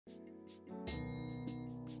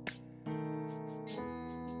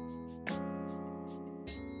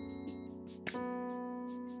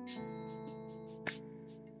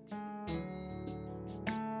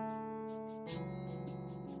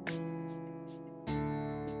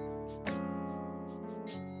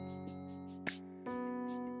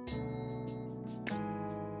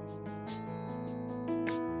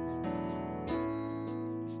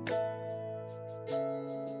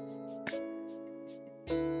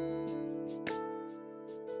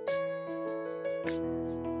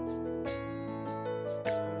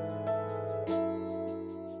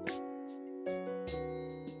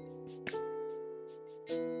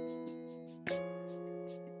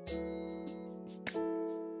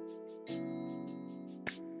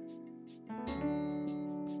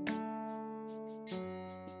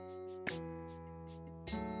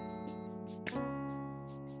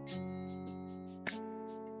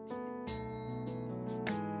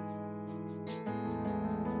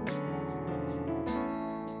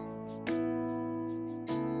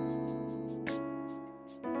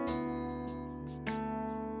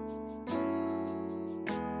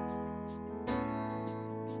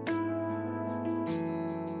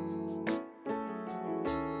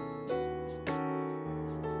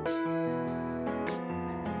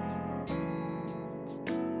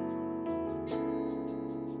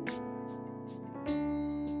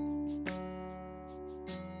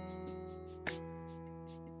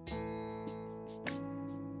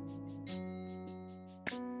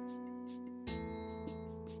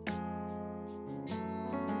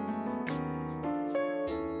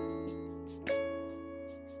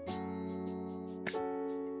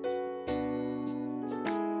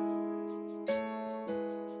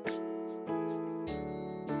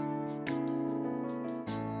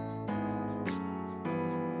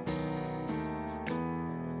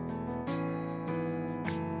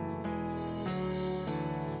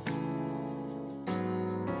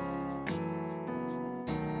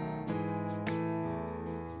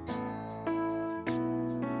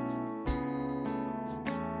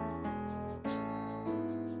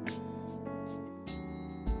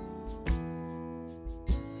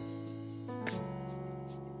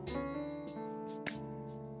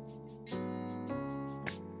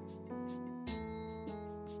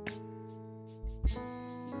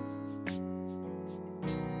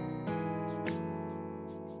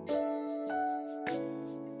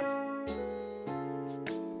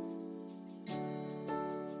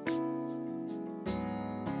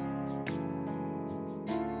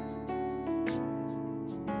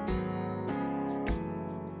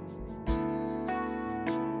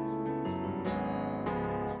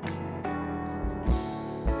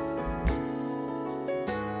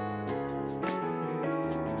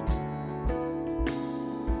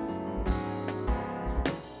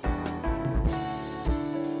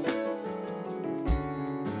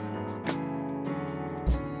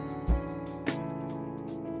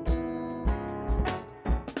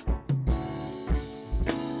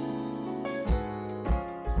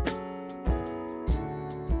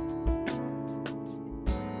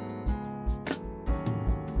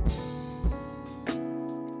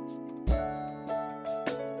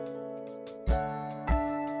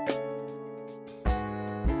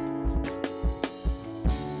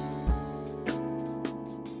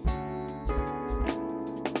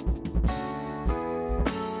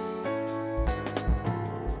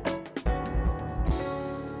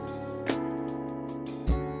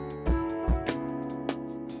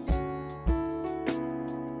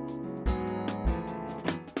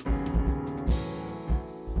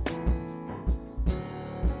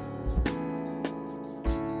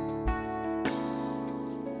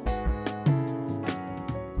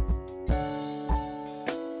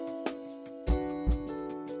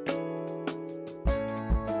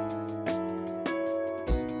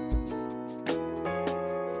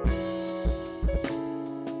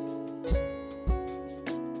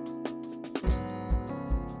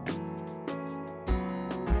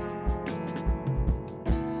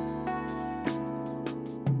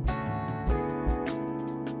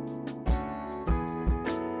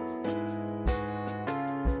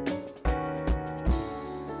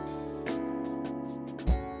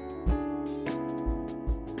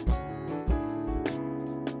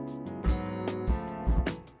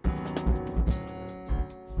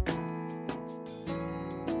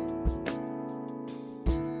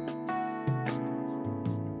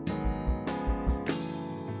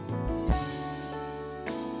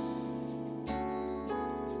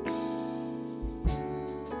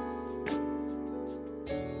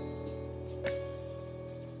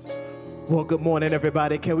Well, good morning,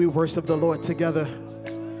 everybody. Can we worship the Lord together?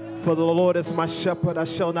 For the Lord is my shepherd, I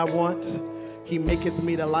shall not want. He maketh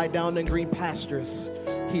me to lie down in green pastures.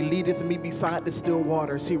 He leadeth me beside the still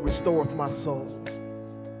waters. He restoreth my soul.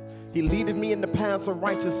 He leadeth me in the paths of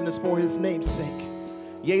righteousness for his name's sake.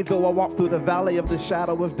 Yea, though I walk through the valley of the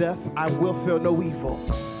shadow of death, I will fear no evil.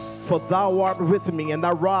 For thou art with me, and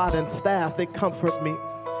thy rod and staff, they comfort me.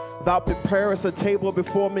 Thou preparest a table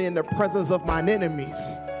before me in the presence of mine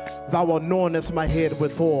enemies. Thou anointest my head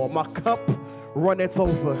with oil. My cup runneth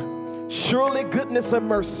over. Surely goodness and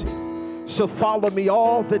mercy shall follow me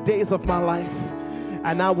all the days of my life,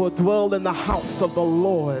 and I will dwell in the house of the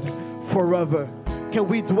Lord forever. Can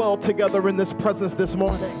we dwell together in this presence this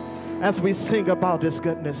morning as we sing about his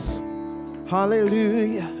goodness?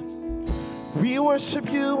 Hallelujah. We worship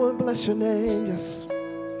you and bless your name, yes.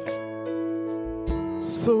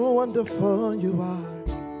 So wonderful you are.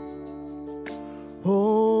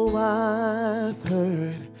 Oh, I've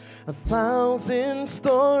heard 1,000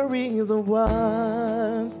 stories of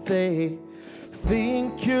what they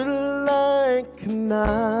think you're like, and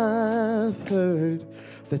I've heard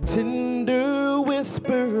the tender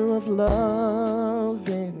whisper of love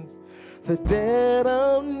in the dead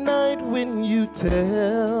of night when you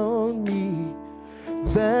tell me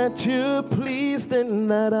that you're pleased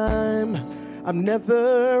and that I'm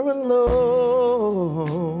never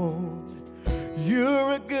alone.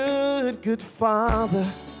 You're a good, good father.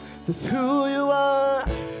 That's who you are.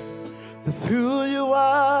 That's who you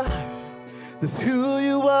are. That's who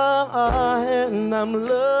you are. And I'm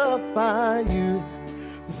loved by you.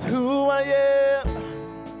 That's who I am.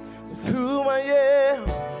 That's who I am.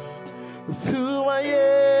 That's who I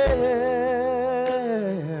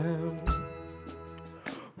am.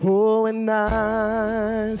 Oh, and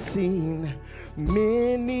I've seen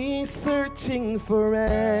many searching for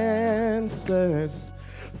answers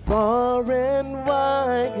far and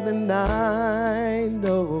wide, and I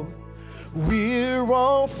know we're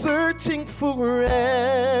all searching for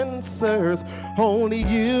answers. Only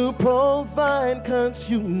you provide, 'cause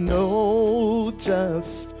you know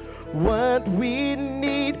just what we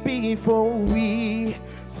need before we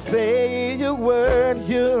say a word.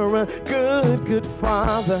 You're a good, good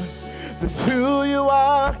father. That's who you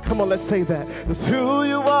are. Come on, let's say that. That's who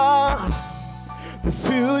you are. That's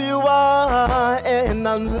who you are. And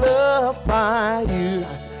I'm loved by you.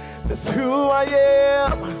 That's who I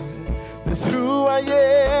am. That's who I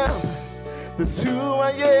am. That's who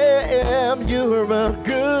I am. You're a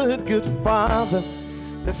good, good father.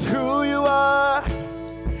 That's who you are.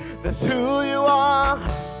 That's who you are.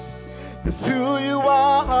 That's who you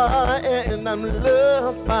are. And I'm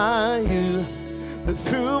loved by you. That's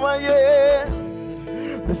who I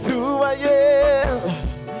am. That's who I am.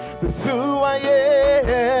 That's who I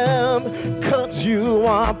am. 'Cause you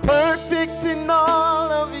are perfect in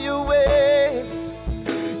all of your ways.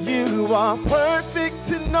 You are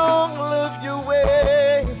perfect in all of your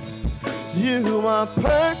ways. You are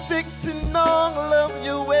perfect in all of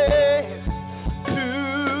your ways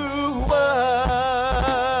to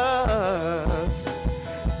us.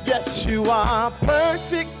 Yes, you are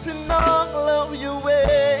perfect in all of your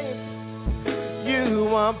ways.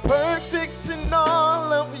 You are perfect in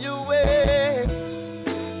all of your ways.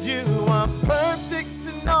 You are perfect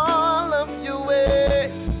in all of your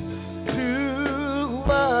ways to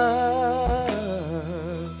us.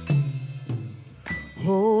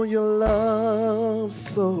 Oh, your love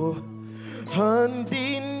so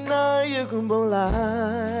undeniable,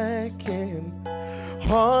 I can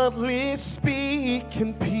hardly speak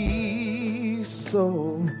in peace.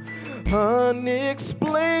 So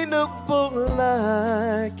unexplainable,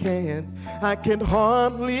 I can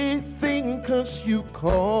hardly think, 'cause you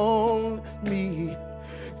call me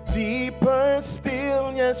deeper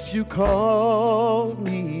still. Yes, you call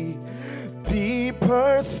me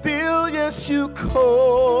deeper still. Yes, you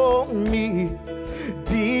call me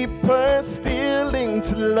deeper still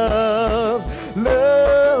into love,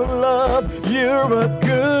 love, love. You're a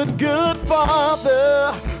good, good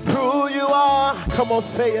father. Who you are, come on,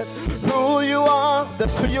 say it. Who you are,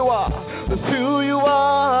 that's who you are. That's who you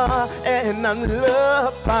are, and I'm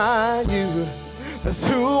loved by you. That's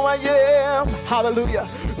who I am, hallelujah.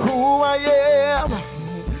 Who I am,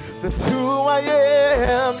 that's who I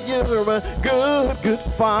am. You're a good, good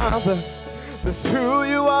father. That's who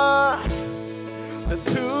you are. That's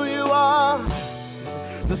who you are.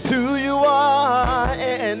 That's who you are,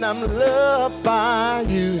 and I'm loved by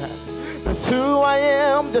you. That's who I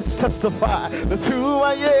am. Just testify. That's who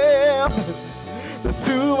I am. That's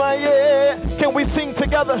who I am. Can we sing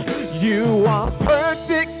together? You are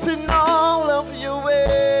perfect in all of your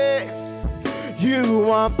ways. You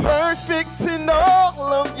are perfect in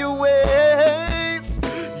all of your ways.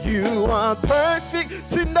 You are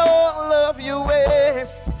perfect in all of your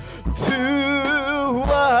ways to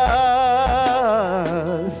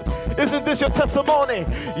us. Isn't this your testimony?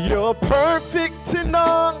 You're perfect in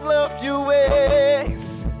all of your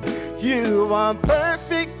ways. You are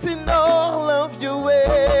perfect in all of your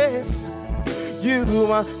ways.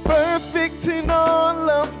 You are perfect in all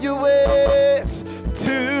of your ways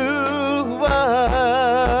to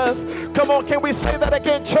us. Come on, can we say that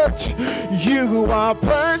again, church? You are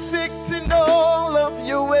perfect in all of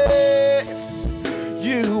your ways.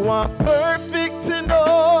 You are perfect in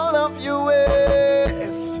all of your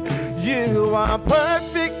ways. You are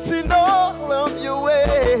perfect in all of your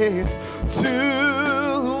ways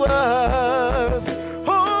to us.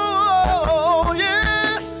 Oh,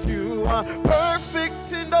 yeah. You are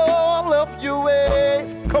perfect in all of your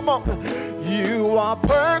ways. Come on. You are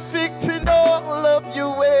perfect in all of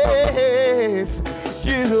your ways.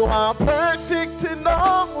 You are perfect in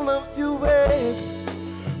all of your ways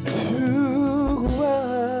to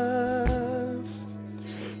us.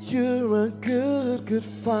 You're a good, good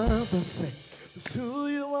Father. Say, that's who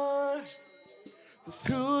you are. That's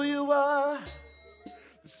who you are.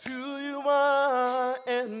 That's who you are.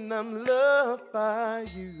 And I'm loved by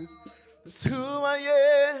you. That's who I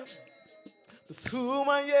am. That's who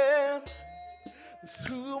I am. That's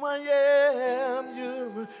who I am.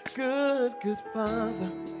 You're a good, good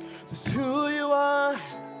Father. That's who you are.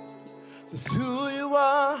 That's who you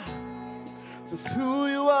are. That's who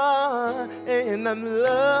you are. And I'm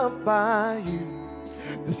loved by you.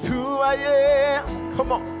 That's who I am.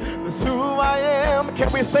 Come on. That's who I am.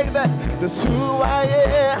 Can we say that? That's who I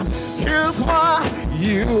am. Here's why.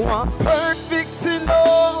 You are perfect in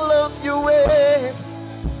all of your ways.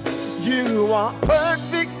 You are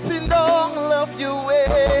perfect in all of your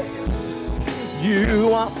ways.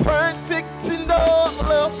 You are perfect in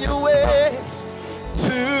all of your ways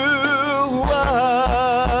to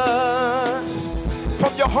us.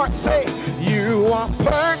 From your heart say, you are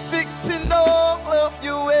perfect in all of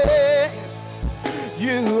your ways.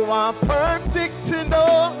 You are perfect in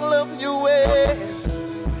all of your ways.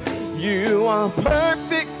 You are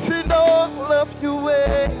perfect in all of your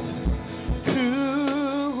ways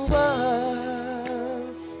to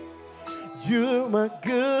us. You're my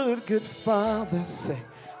good, good Father. Say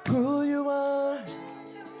who you are.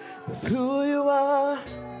 That's who you are.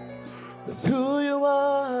 That's who you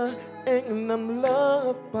are. And I'm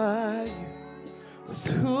loved by you.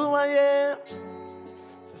 That's who I am.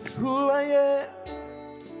 That's who I am.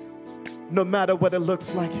 No matter what it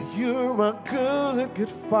looks like, you're a good, good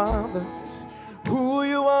Father. That's who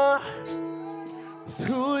you are. That's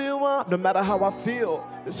who you are. No matter how I feel,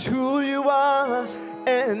 it's who you are.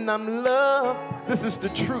 And I'm loved. This is the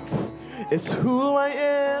truth. It's who I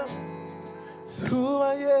am. It's who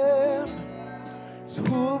I am. It's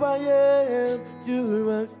who I am.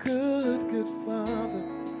 You're a good, good Father.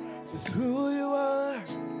 That's who you are.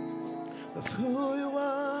 That's who you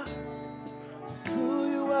are. That's who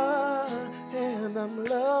you are. And I'm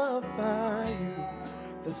loved by you.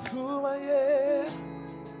 That's who I am.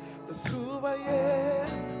 That's who I am.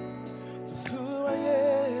 That's who I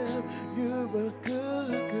am. You're a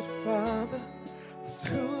good, good Father.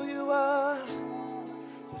 That's who you are.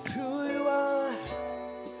 That's who you are.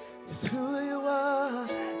 That's who you are.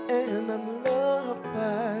 And I'm loved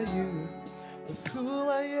by you. That's who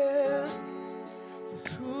I am.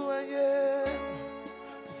 That's who I am.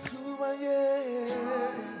 That's who I am.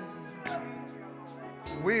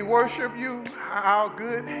 We worship you, our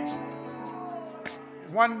good,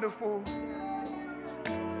 wonderful,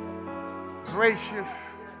 gracious,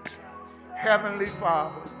 Heavenly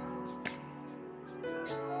Father.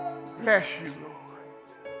 Bless you, Lord.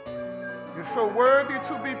 You're so worthy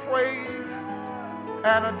to be praised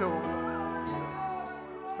and adored.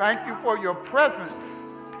 Thank you for your presence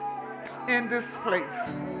in this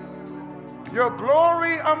place, your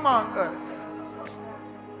glory among us.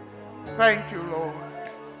 Thank you, Lord.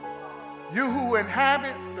 You who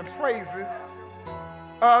inhabits the praises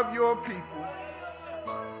of your people.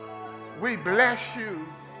 We bless you.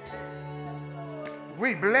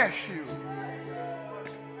 We bless you.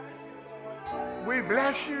 We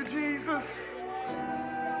bless you, Jesus.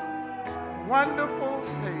 Wonderful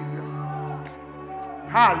Savior.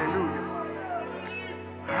 Hallelujah.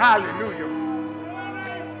 Hallelujah.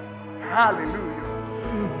 Hallelujah.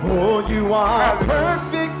 Oh, you are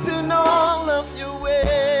perfect in all of your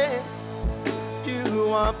ways. You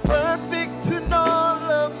are perfect in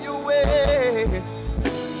all of your ways.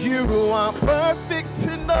 You are perfect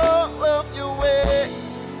in all of your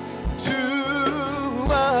ways to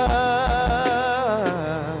us.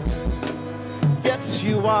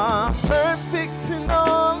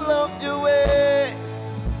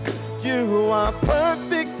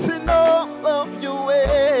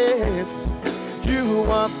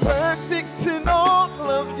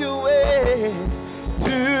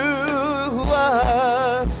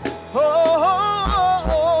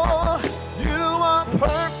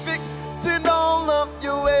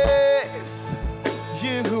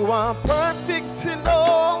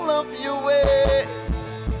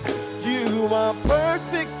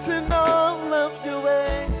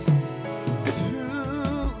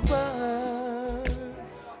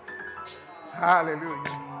 Hallelujah.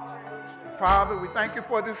 Father, we thank you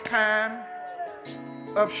for this time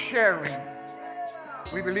of sharing.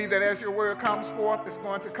 We believe that as your word comes forth, it's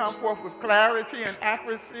going to come forth with clarity and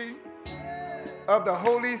accuracy of the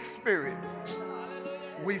Holy Spirit.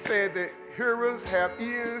 We said that hearers have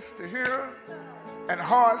ears to hear and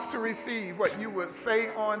hearts to receive what you would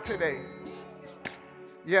say on today.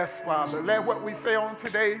 Yes, Father, let what we say on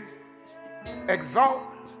today exalt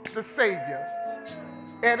the Savior,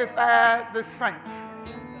 edify the saints,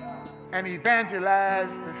 and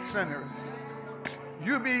evangelize the sinners.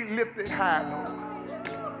 You be lifted high, Lord.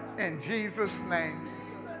 In Jesus' name.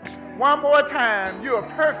 One more time, you are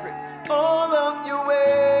perfect. All of your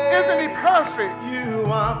ways. Isn't he perfect? You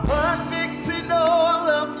are perfect in all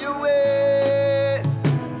of your ways.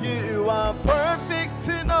 You are perfect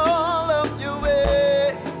in all of your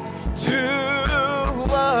ways to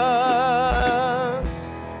us.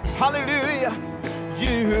 Hallelujah.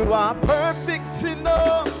 You are perfect in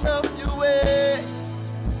all of your ways.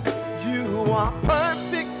 You are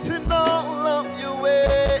perfect in all of your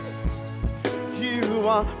ways. You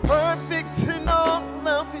are perfect in all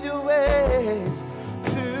of your ways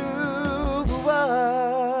to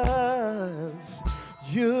us.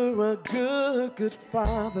 You're a good, good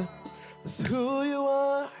Father. That's who you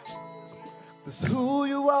are. That's who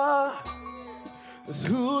you are. That's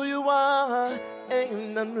who you are.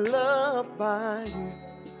 And I'm loved by you.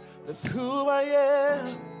 That's who I am.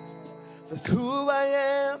 That's who I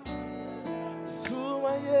am. That's who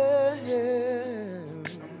I am.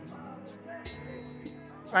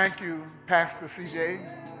 Thank you, Pastor CJ.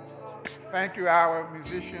 Thank you, our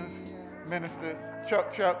musicians, Minister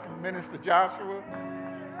Chuck and Minister Joshua.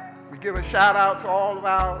 We give a shout out to all of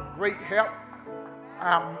our great help,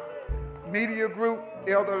 our media group,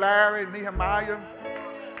 Elder Larry, Nehemiah,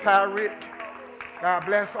 Tyrick. God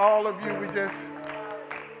bless all of you. We just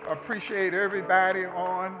appreciate everybody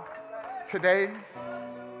on today.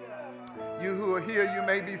 You who are here, you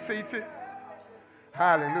may be seated.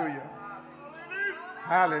 Hallelujah.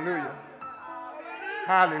 Hallelujah.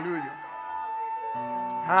 Hallelujah.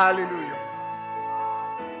 Hallelujah.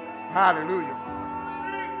 Hallelujah.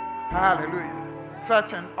 Hallelujah.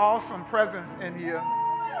 Such an awesome presence in here.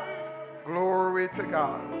 Glory to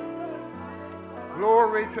God.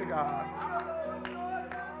 Glory to God.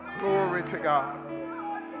 Glory to God.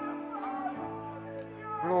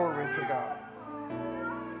 Glory to God.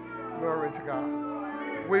 Glory to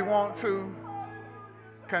God. We want to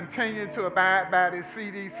continue to abide by the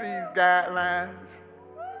CDC's guidelines.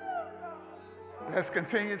 Let's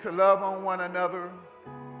continue to love on one another.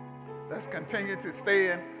 Let's continue to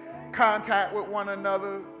stay in contact with one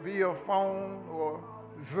another via phone or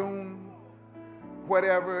Zoom,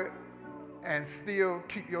 whatever, and still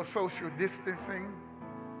keep your social distancing.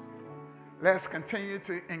 Let's continue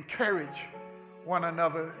to encourage one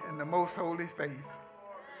another in the most holy faith.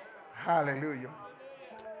 Hallelujah.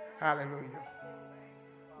 Hallelujah.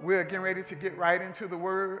 We're getting ready to get right into the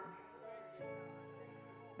word.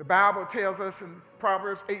 The Bible tells us in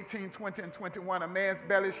Proverbs 18, 20, and 21, a man's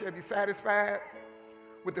belly shall be satisfied.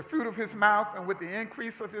 With the fruit of his mouth and with the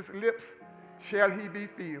increase of his lips shall he be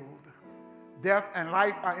filled. Death and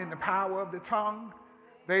life are in the power of the tongue.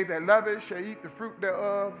 They that love it shall eat the fruit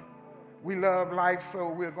thereof. We love life, so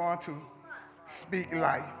we're going to speak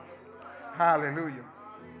life. Hallelujah.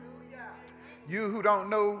 You who don't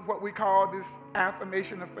know what we call this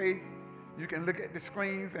affirmation of faith, you can look at the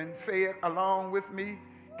screens and say it along with me.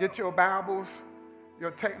 Get your Bibles,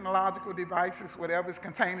 your technological devices, whatever is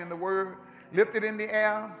contained in the word, lift it in the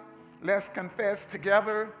air. Let's confess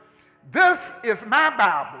together. This is my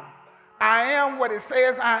Bible. I am what it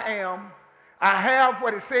says I am. I have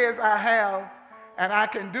what it says I have, and I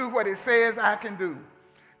can do what it says I can do.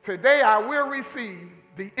 Today I will receive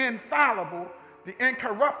the infallible, the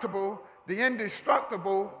incorruptible, the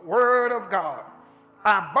indestructible word of God.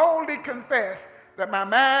 I boldly confess that my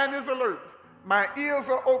mind is alert, my ears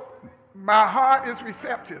are open, my heart is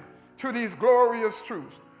receptive to these glorious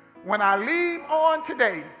truths. When I leave on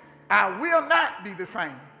today, I will not be the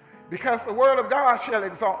same, because the word of God shall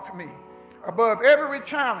exalt me above every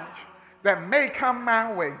challenge that may come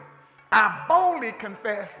my way. I boldly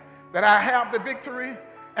confess that I have the victory,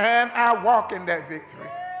 and I walk in that victory.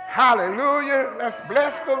 Hallelujah. Let's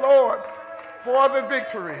bless the Lord for the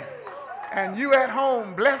victory. And you at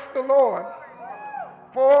home, bless the Lord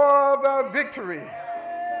for the victory.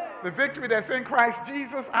 The victory that's in Christ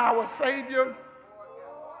Jesus, our Savior,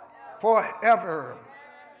 forever.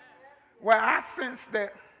 Well, I sense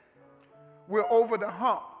that we're over the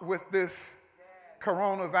hump with this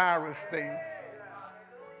coronavirus thing.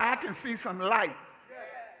 I can see some light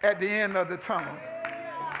at the end of the tunnel.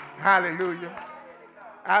 Hallelujah.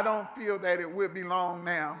 I don't feel that it will be long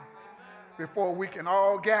now before we can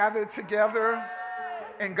all gather together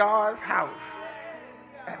in God's house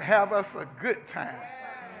and have us a good time.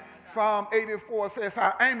 Psalm 84 says,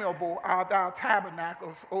 how amiable are thy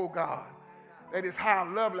tabernacles, O God. That is how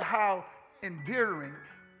lovely, how endearing,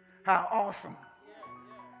 how awesome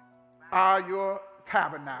are your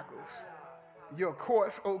tabernacles, your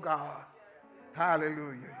courts, O God.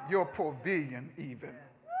 Hallelujah. Your pavilion even.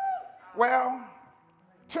 Well,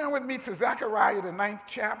 turn with me to Zechariah, the 9th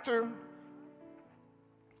chapter.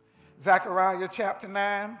 Zechariah chapter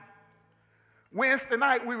 9. Wednesday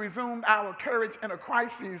night, we resumed our Courage in a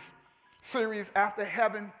Crisis series after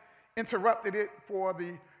having interrupted it for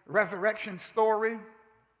the resurrection story.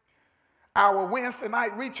 Our Wednesday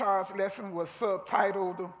night recharge lesson was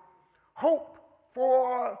subtitled, Hope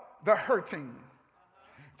for the Hurting.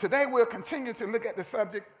 Today, we'll continue to look at the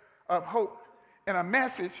subject of hope in a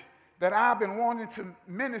message that I've been wanting to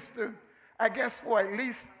minister, I guess, for at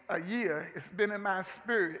least a year. It's been in my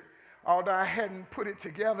spirit, although I hadn't put it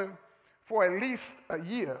together for at least a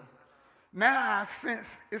year. Now I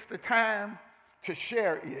sense it's the time to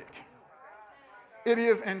share it. It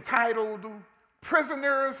is entitled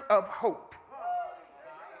Prisoners of Hope.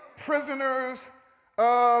 Prisoners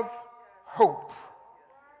of Hope.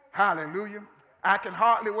 Hallelujah. I can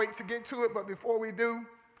hardly wait to get to it, but before we do,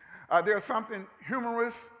 there's something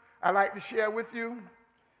humorous I'd like to share with you.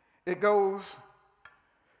 It goes,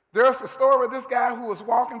 there's a story of this guy who was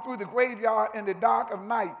walking through the graveyard in the dark of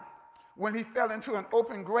night when he fell into an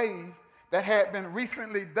open grave that had been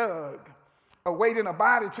recently dug, awaiting a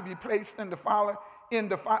body to be placed in it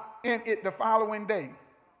the following day.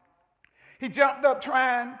 He jumped up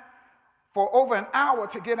trying for over an hour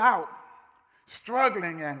to get out,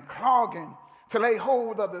 struggling and clogging to lay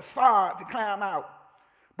hold of the sod to climb out,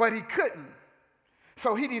 but he couldn't.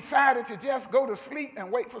 So he decided to just go to sleep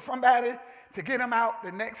and wait for somebody to get him out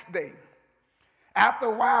the next day. After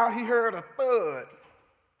a while, he heard a thud.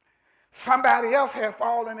 Somebody else had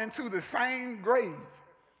fallen into the same grave.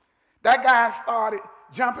 That guy started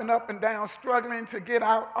jumping up and down, struggling to get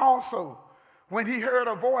out also, when he heard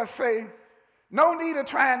a voice say, no need of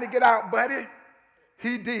trying to get out, buddy.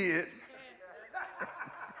 He did.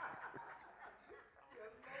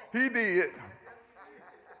 He did.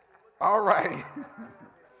 All right.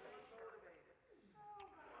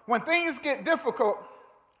 When things get difficult,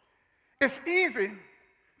 it's easy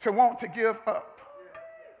to want to give up.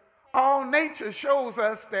 All nature shows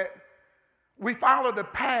us that we follow the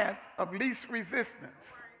path of least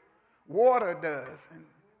resistance. Water does, and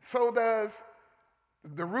so does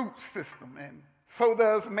the root system, and so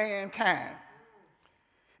does mankind.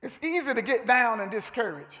 It's easy to get down and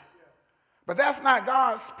discouraged, but that's not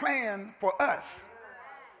God's plan for us.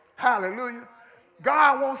 Hallelujah.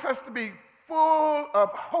 God wants us to be full of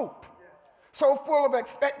hope, so full of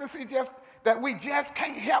expectancy just that we just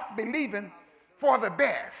can't help believing for the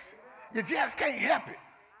best. You just can't help it.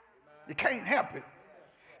 You can't help it.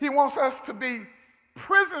 He wants us to be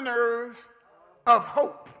prisoners of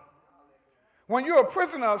hope. When you're a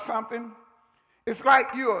prisoner of something, it's like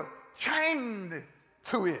you're chained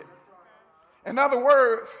to it. In other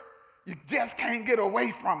words, you just can't get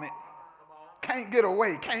away from it. Can't get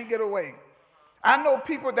away, can't get away. I know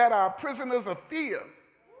people that are prisoners of fear.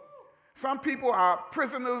 Some people are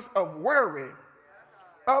prisoners of worry.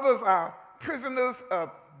 Others are prisoners of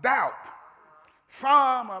doubt.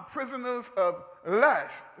 Some are prisoners of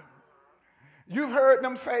lust. You've heard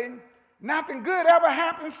them say, nothing good ever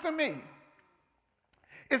happens to me.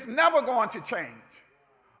 It's never going to change.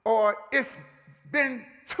 Or it's been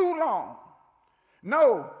too long.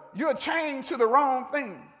 No, you're chained to the wrong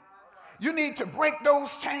thing. You need to break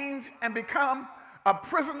those chains and become a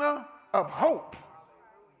prisoner of hope.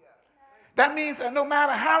 That means that no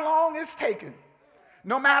matter how long it's taken,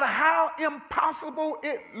 no matter how impossible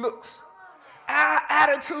it looks, our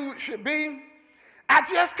attitude should be, I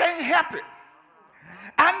just can't help it.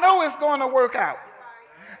 I know it's going to work out.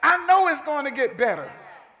 I know it's going to get better.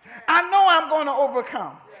 I know I'm going to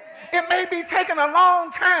overcome. It may be taking a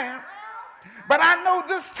long time, but I know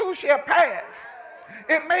this too shall pass.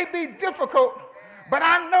 It may be difficult, but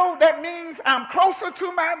I know that means I'm closer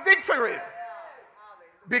to my victory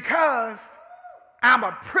because I'm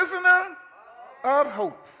a prisoner of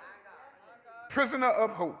hope. Prisoner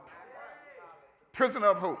of hope. Prisoner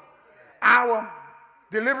of hope. Our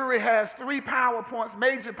delivery has 3 PowerPoints,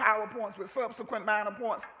 major PowerPoints with subsequent minor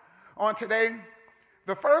points on today.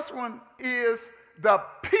 The first one is the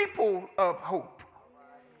people of hope.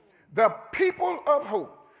 The people of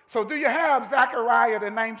hope. So do you have Zechariah, the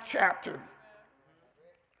 9th chapter?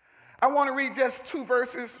 I want to read just 2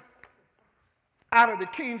 verses out of the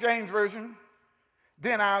King James Version.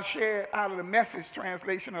 Then I'll share out of the Message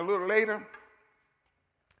translation a little later.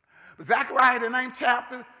 Zechariah, the 9th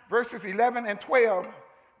chapter, verses 11 and 12,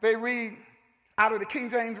 they read out of the King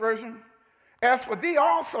James Version, "As for thee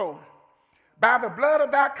also, by the blood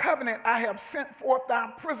of thy covenant I have sent forth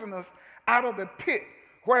thy prisoners out of the pit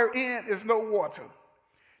wherein is no water.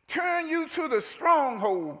 Turn you to the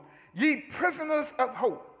stronghold, ye prisoners of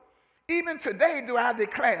hope. Even today do I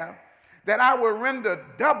declare that I will render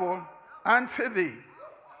double unto thee."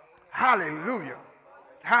 Hallelujah.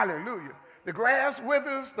 Hallelujah. The grass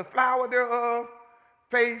withers, the flower thereof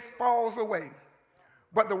falls away.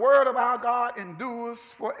 But the word of our God endures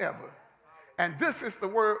forever. And this is the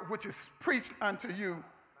word which is preached unto you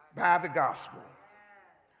by the gospel.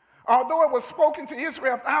 Although it was spoken to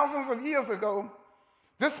Israel thousands of years ago,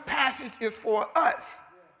 this passage is for us.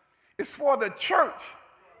 It's for the church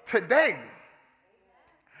today.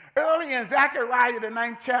 Early in Zechariah, the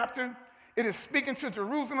 9th chapter, it is speaking to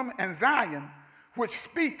Jerusalem and Zion, which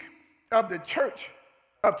speak of the church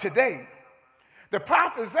of today. The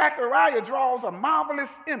prophet Zechariah draws a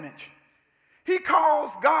marvelous image. He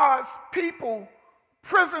calls God's people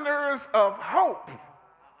prisoners of hope.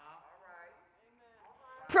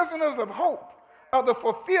 Prisoners of hope of the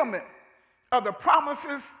fulfillment of the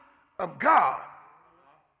promises of God.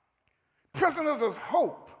 Prisoners of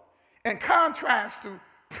hope in contrast to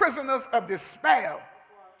prisoners of despair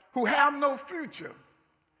who have no future.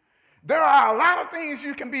 There are a lot of things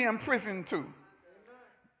you can be imprisoned to.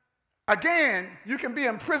 Again, you can be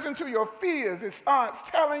imprisoned to your fears. It starts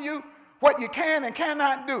telling you what you can and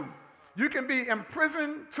cannot do. You can be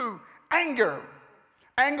imprisoned to anger.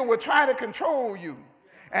 Anger will try to control you.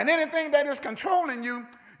 And anything that is controlling you,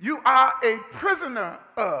 you are a prisoner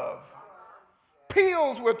of.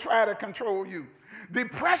 Pills will try to control you.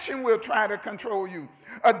 Depression will try to control you.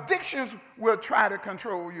 Addictions will try to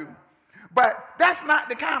control you. But that's not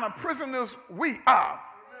the kind of prisoners we are.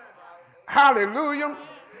 Hallelujah.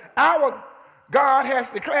 Our God has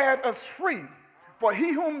declared us free. For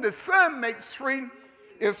he whom the Son makes free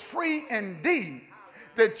is free indeed.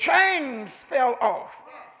 The chains fell off.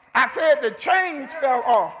 I said the chains fell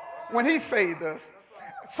off when he saved us.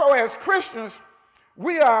 So as Christians,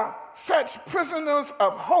 we are such prisoners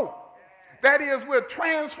of hope. That is, we're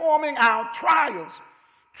transforming our trials,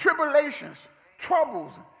 tribulations,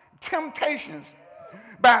 troubles, temptations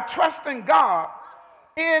by trusting God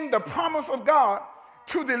in the promise of God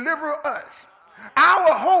to deliver us.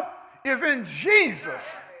 Our hope is in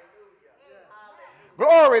Jesus.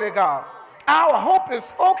 Glory to God. Our hope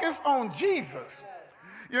is focused on Jesus.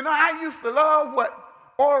 You know, I used to love what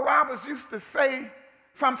Oral Roberts used to say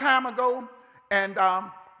some time ago, and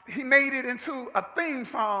he made it into a theme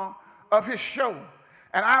song of his show.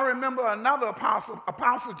 And I remember another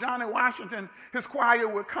Apostle Johnny Washington, his choir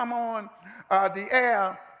would come on the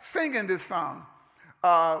air singing this song.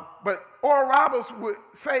 But Oral Roberts would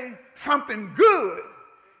say, something good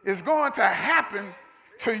is going to happen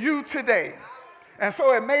to you today. And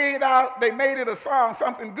so they made it a song,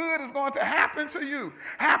 something good is going to happen to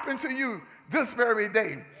you this very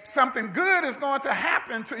day. Something good is going to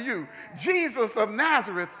happen to you. Jesus of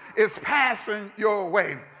Nazareth is passing your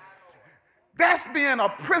way. That's being a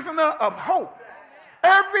prisoner of hope.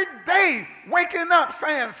 Every day waking up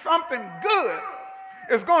saying something good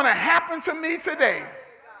is going to happen to me today.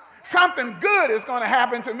 Something good is going to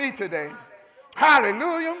happen to me today.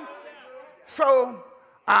 Hallelujah. So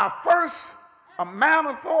our first amount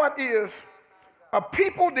of thought is a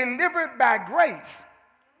people delivered by grace.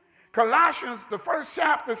 Colossians, the 1st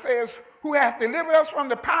chapter says, who hath delivered us from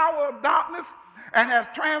the power of darkness and has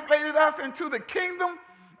translated us into the kingdom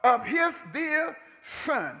of his dear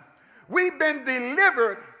Son. We've been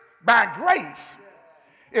delivered by grace.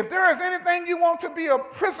 If there is anything you want to be a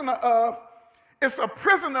prisoner of, it's a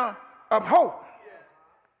prisoner of hope.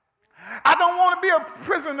 I don't want to be a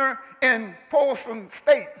prisoner in Folsom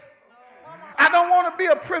State. I don't want to be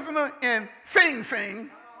a prisoner in Sing Sing.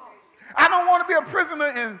 I don't want to be a prisoner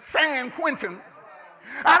in San Quentin.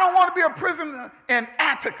 I don't want to be a prisoner in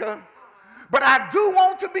Attica. But I do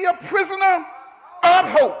want to be a prisoner of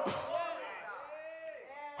hope.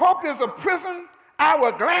 Hope is a prison I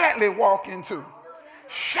will gladly walk into.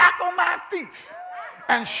 Shackle my feet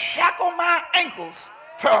and shackle my ankles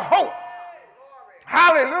to hope.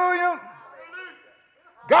 Hallelujah.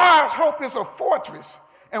 God's hope is a fortress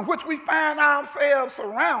in which we find ourselves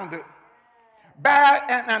surrounded by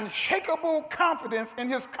an unshakable confidence in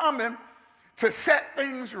his coming to set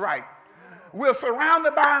things right. We're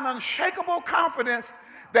surrounded by an unshakable confidence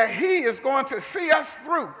that he is going to see us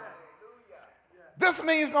through. This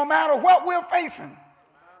means no matter what we're facing,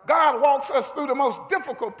 God walks us through the most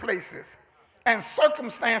difficult places and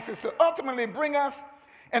circumstances to ultimately bring us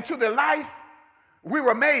into the life we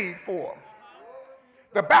were made for.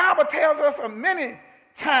 The Bible tells us of many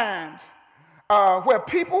times where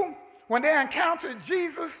people, when they encountered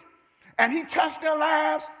Jesus and he touched their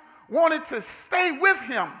lives, wanted to stay with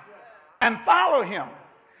him and follow him.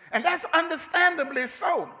 And that's understandably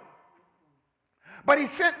so. But he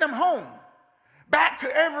sent them home, back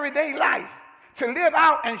to everyday life, to live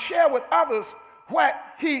out and share with others what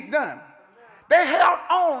he'd done. They held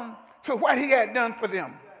on to what he had done for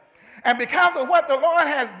them. And because of what the Lord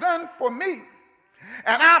has done for me,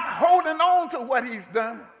 and I'm holding on to what he's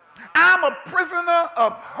done, I'm a prisoner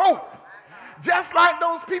of hope. Just like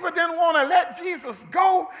those people didn't want to let Jesus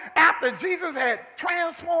go after Jesus had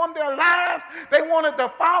transformed their lives, they wanted to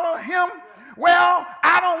follow him. Well,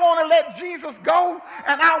 I don't want to let Jesus go,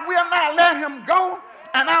 and I will not let him go,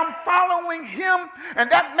 and I'm following him, and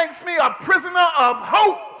that makes me a prisoner of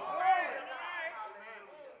hope.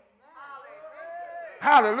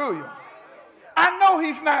 Hallelujah. I know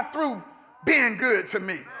he's not through being good to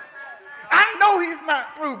me. I know he's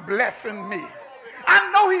not through blessing me.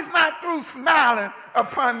 I know he's not through smiling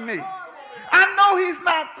upon me. I know he's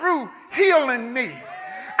not through healing me.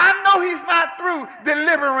 I know he's not through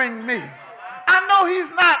delivering me. I know he's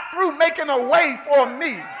not through making a way for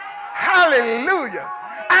me. Hallelujah.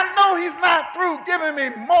 I know he's not through giving me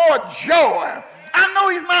more joy. I know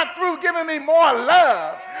he's not through giving me more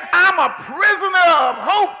love. I'm a prisoner of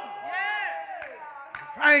hope.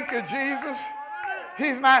 Thank you, Jesus.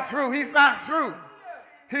 He's not through. He's not through.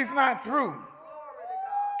 He's not through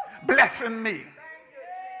blessing me.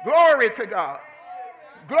 Glory to God.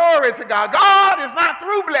 Glory to God. God is not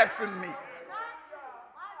through blessing me.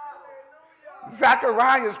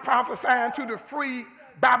 Zechariah is prophesying to the free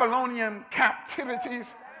Babylonian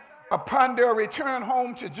captivities upon their return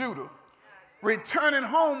home to Judah. Returning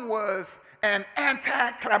home was an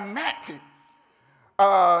anticlimactic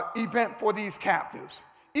event for these captives.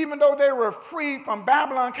 Even though they were freed from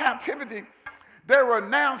Babylon captivity, they were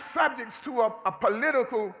now subjects to a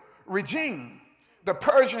political regime, the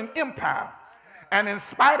Persian Empire. And in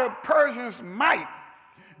spite of Persia's might,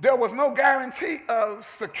 there was no guarantee of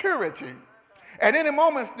security. At any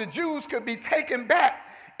moment, the Jews could be taken back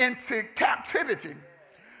into captivity.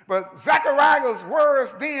 But Zechariah's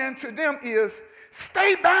words then to them is,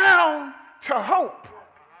 stay bound to hope.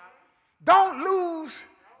 Don't lose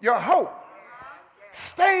your hope.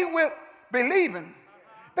 Stay with believing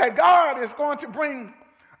that God is going to bring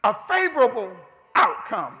a favorable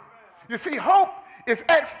outcome. You see, hope is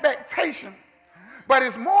expectation, but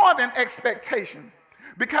it's more than expectation,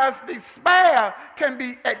 because despair can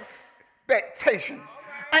be expectation.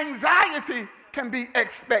 Anxiety can be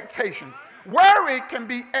expectation. Worry can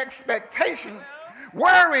be expectation.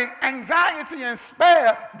 Worry, anxiety, and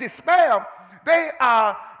despair, they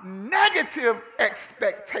are negative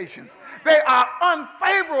expectations. They are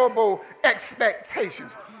unfavorable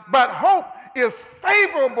expectations. But hope is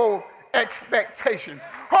favorable expectation.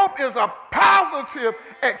 Hope is a positive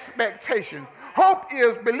expectation. Hope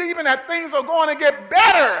is believing that things are going to get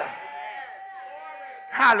better.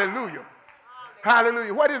 Hallelujah.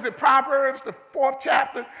 Hallelujah. What is it? Proverbs, the 4th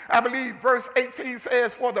chapter, I believe verse 18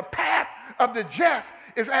 says, for the path of the just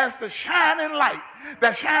is as the shining light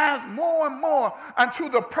that shines more and more unto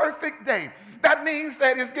the perfect day. That means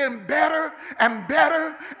that it's getting better and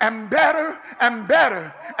better and better and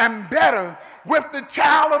better and better with the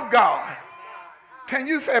child of God. Can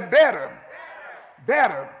you say better?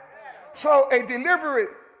 Better. So a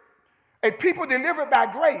people delivered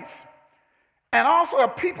by grace, and also a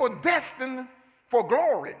people destined for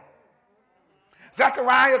glory.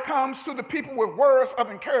 Zechariah comes to the people with words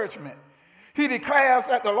of encouragement. He declares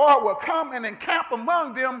that the Lord will come and encamp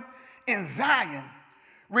among them in Zion.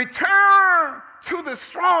 Return to the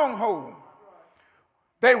stronghold.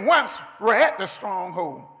 They once were at the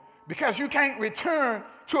stronghold, because you can't return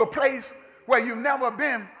to a place where you've never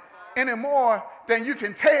been any more than you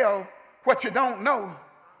can tell what you don't know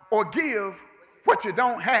or give what you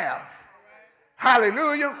don't have.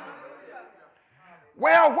 Hallelujah.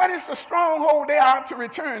 Well, what is the stronghold they are to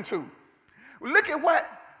return to? Look at what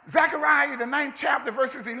Zechariah, the 9th chapter,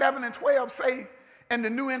 verses 11 and 12 say in the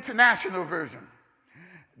New International Version.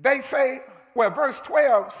 They say, well, verse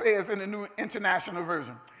 12 says in the New International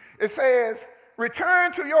Version, it says,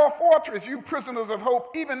 return to your fortress, you prisoners of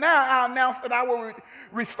hope. Even now I announce that I will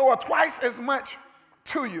restore twice as much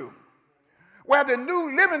to you. Where the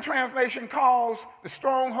New Living Translation calls the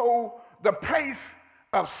stronghold the place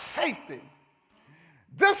of safety.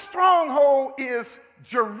 This stronghold is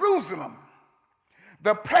Jerusalem,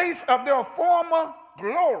 the place of their former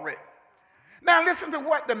glory. Now listen to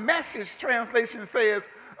what the Message translation says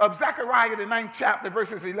of Zechariah, the 9th chapter,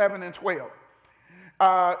 verses 11 and 12.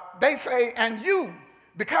 They say, and you,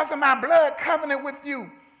 because of my blood covenant with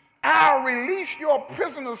you, I'll release your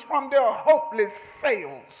prisoners from their hopeless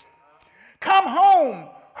cells. Come home,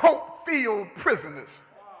 hope-filled prisoners.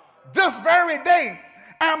 This very day,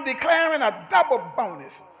 I'm declaring a double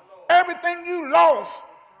bonus. Everything you lost,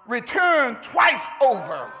 return twice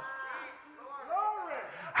over.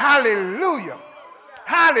 Hallelujah.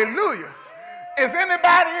 Hallelujah. Is there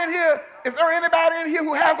anybody in here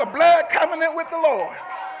who has a blood covenant with the Lord?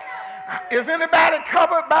 Is anybody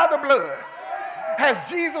covered by the blood? Has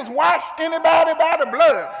Jesus washed anybody by the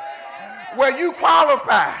blood? Well, you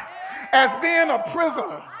qualify as being a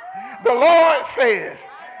prisoner. The Lord says,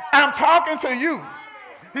 I'm talking to you.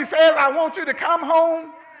 He says, I want you to come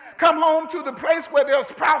home to the place where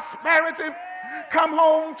there's prosperity. Come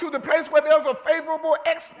home to the place where there's a favorable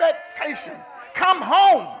expectation. Come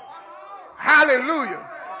home, hallelujah,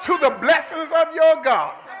 to the blessings of your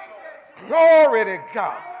God. Glory to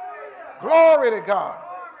God. Glory to God.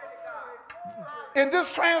 In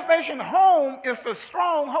this translation, home is the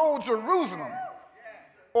stronghold Jerusalem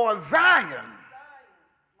or Zion.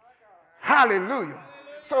 Hallelujah.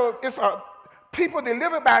 So it's a people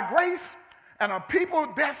delivered by grace and a people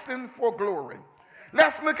destined for glory.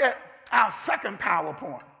 Let's look at our second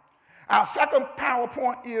PowerPoint. Our second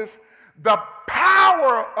PowerPoint is the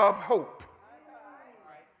power of hope.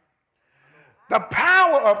 The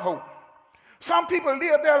power of hope. Some people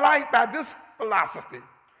live their life by this philosophy.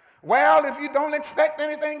 Well, if you don't expect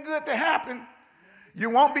anything good to happen,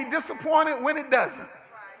 you won't be disappointed when it doesn't.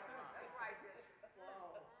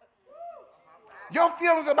 Your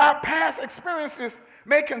feelings about past experiences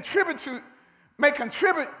may contribute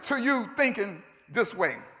to you thinking this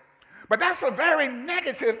way. But that's a very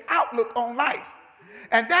negative outlook on life.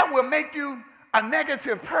 And that will make you a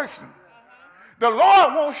negative person. The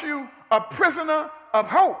Lord wants you a prisoner of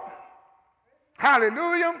hope.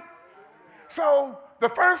 Hallelujah. So the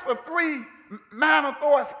first of three minor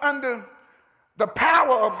thoughts under the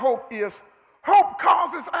power of hope is hope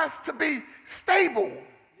causes us to be stable.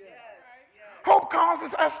 Hope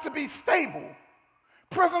causes us to be stable.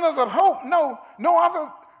 Prisoners of hope know no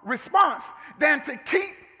other response than to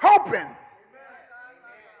keep hoping.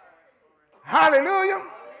 Hallelujah.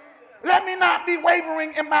 Let me not be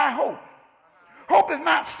wavering in my hope. Hope is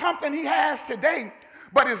not something he has today,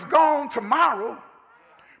 but is gone tomorrow.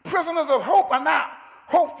 Prisoners of hope are not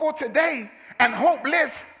hopeful today and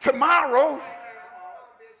hopeless tomorrow.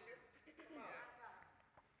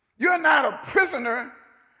 You're not a prisoner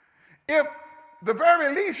if the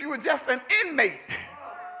very least you were just an inmate.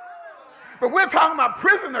 But we're talking about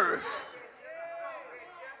prisoners.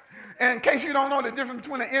 And in case you don't know, the difference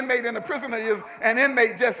between an inmate and a prisoner is an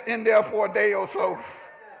inmate just in there for a day or so.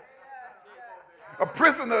 A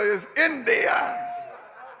prisoner is in there,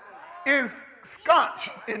 ensconced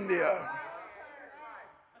in there.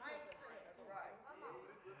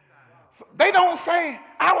 So they don't say,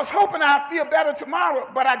 I was hoping I'd feel better tomorrow,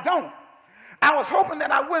 but I don't. I was hoping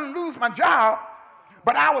that I wouldn't lose my job,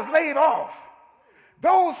 but I was laid off.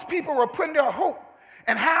 Those people were putting their hope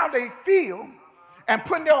in how they feel and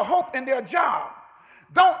putting their hope in their job.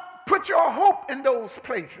 Don't put your hope in those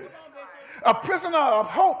places. A prisoner of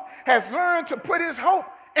hope has learned to put his hope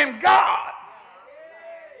in God.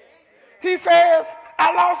 He says,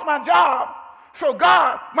 I lost my job, so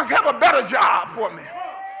God must have a better job for me.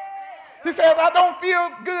 He says, I don't feel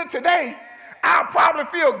good today. I'll probably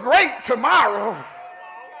feel great tomorrow.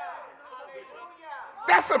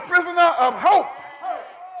 That's a prisoner of hope.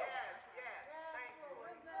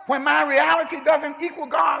 When my reality doesn't equal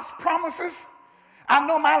God's promises, I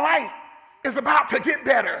know my life is about to get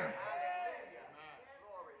better.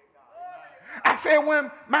 I said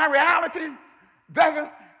when my reality doesn't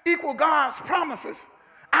equal God's promises,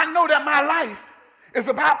 I know that my life is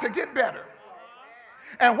about to get better.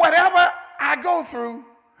 And whatever I go through,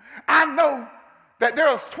 I know that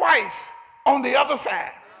there's twice on the other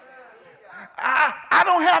side. I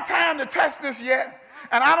don't have time to touch this yet,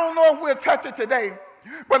 and I don't know if we'll touch it today.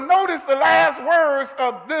 But notice the last words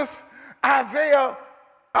of this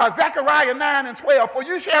Zechariah 9 and 12. For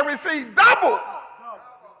you shall receive double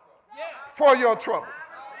for your trouble.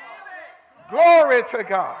 Glory to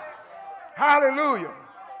God. Hallelujah.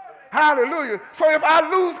 Hallelujah. So if I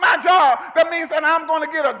lose my job, that means that I'm going to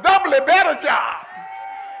get a doubly better job.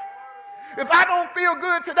 If I don't feel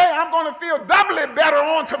good today, I'm going to feel doubly better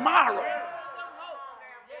on tomorrow.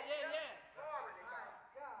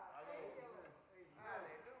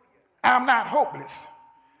 I'm not hopeless.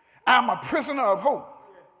 I'm a prisoner of hope.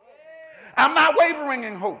 I'm not wavering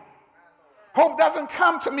in hope. Hope doesn't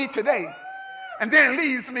come to me today and then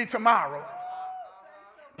leaves me tomorrow.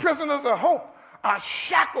 Prisoners of hope are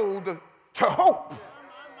shackled to hope.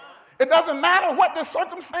 It doesn't matter what the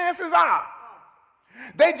circumstances are.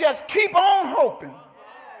 They just keep on hoping.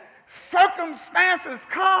 Circumstances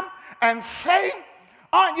come and say,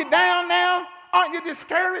 aren't you down now? Aren't you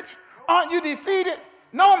discouraged? Aren't you defeated?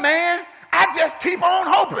 No, man, I just keep on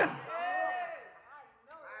hoping.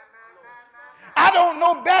 I don't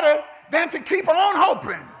know better than to keep on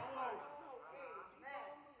hoping.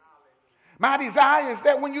 My desire is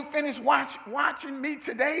that when you finish watching me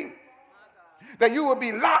today, that you will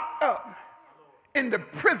be locked up in the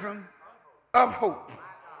prison of hope.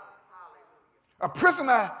 A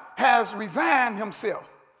prisoner has resigned himself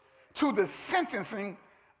to the sentencing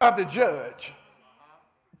of the judge.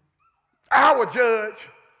 Our judge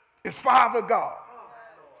is Father God,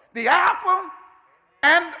 the Alpha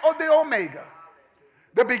and the Omega,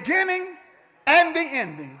 the beginning and the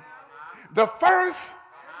ending, the first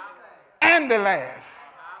and the last,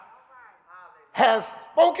 has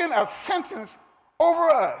spoken a sentence over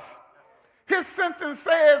us. His sentence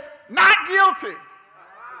says, not guilty.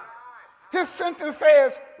 His sentence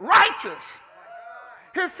says, righteous.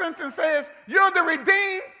 His sentence says, you're the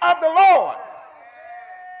redeemed of the Lord.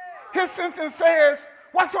 His sentence says,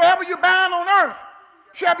 whatsoever you bind on earth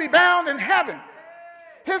shall be bound in heaven.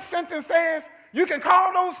 His sentence says, you can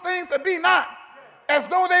call those things that be not as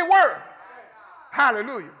though they were.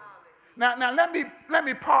 Hallelujah. Now let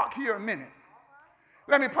me park here a minute.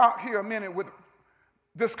 Let me park here a minute with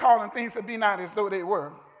this calling things that be not as though they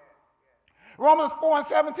were. Romans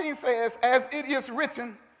 4:17 says, as it is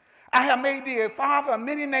written, I have made thee a father of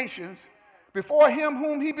many nations before him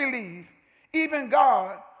whom he believed, even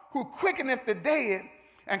God, who quickeneth the dead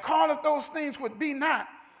and calleth those things which be not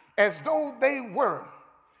as though they were.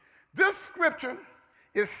 This scripture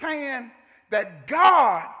is saying that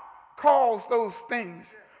God calls those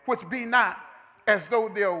things which be not as though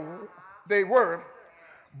they were.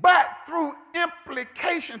 But through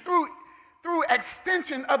implication, through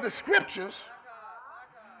extension of the scriptures,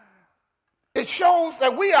 it shows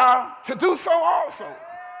that we are to do so also.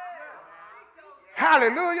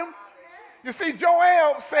 Hallelujah. You see,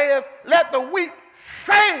 Joel says, let the weak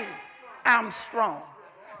say I'm strong.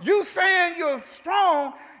 You saying you're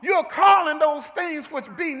strong, you're calling those things which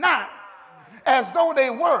be not as though they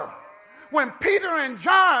were. When Peter and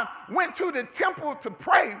John went to the temple to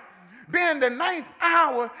pray, being the 9th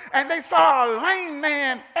hour, and they saw a lame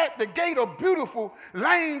man at the gate of Beautiful,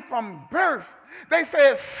 lame from birth, they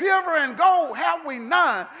said, silver and gold have we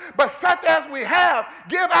none, but such as we have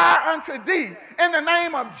give I unto thee. In the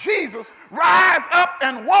name of Jesus, rise up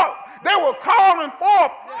and walk. They were calling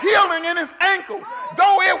forth healing in his ankle.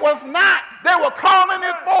 Though it was not, they were calling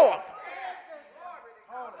it forth.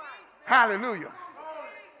 Hallelujah.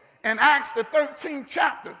 In Acts the 13th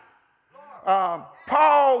chapter,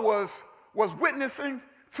 Paul was witnessing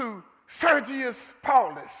to Sergius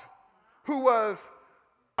Paulus, who was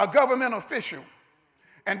a government official.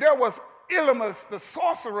 And there was Elymas the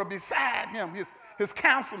sorcerer beside him, his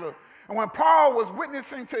counselor. And when Paul was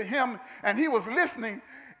witnessing to him and he was listening,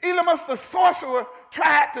 Elymas the sorcerer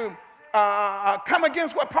tried to come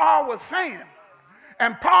against what Paul was saying.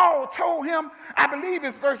 And Paul told him, I believe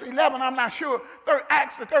it's verse 11, I'm not sure,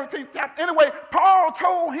 Acts the 13th chapter. Anyway, Paul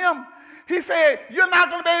told him, he said, you're not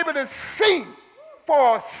going to be able to see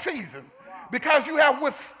for a season because you have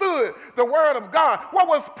withstood the word of God. What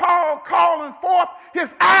was Paul calling forth?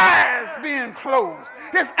 His eyes being closed.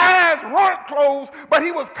 His eyes weren't closed, but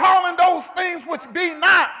he was calling those things which be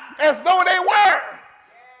not as though they were.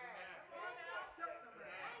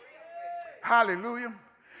 Hallelujah.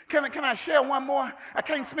 Can I share one more? I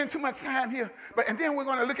can't spend too much time here, and then we're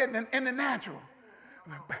going to look at in the natural.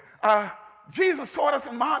 Jesus taught us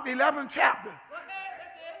in Mark the 11th chapter.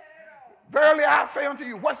 Verily I say unto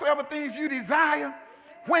you, whatsoever things you desire,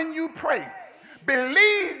 when you pray,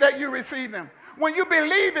 believe that you receive them. When you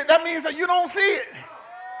believe it, that means that you don't see it.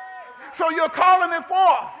 So you're calling it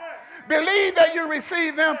forth. Believe that you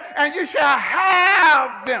receive them, and you shall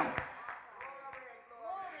have them.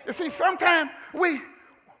 You see, sometimes we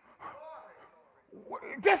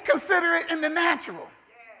just consider it in the natural.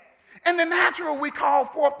 In the natural, we call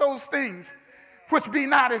forth those things which be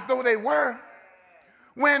not as though they were.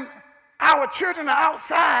 When our children are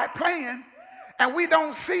outside playing and we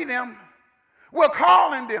don't see them, we're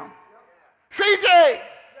calling them. CJ,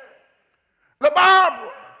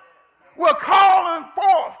 LaBarbara, we're calling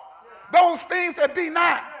forth those things that be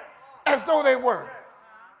not as though they were.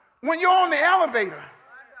 When you're on the elevator,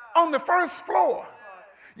 on the first floor,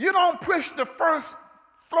 you don't push the first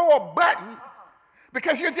floor button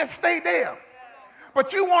because you just stay there.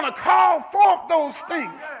 But you want to call forth those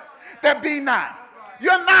things that be not.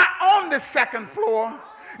 You're not on the second floor.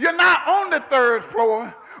 You're not on the third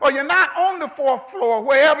floor. Or you're not on the fourth floor,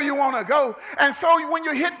 wherever you want to go. And so when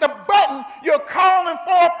you hit the button, you're calling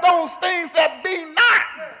forth those things that be not.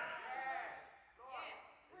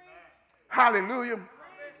 Hallelujah.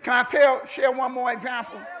 Can I share one more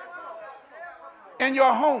example? In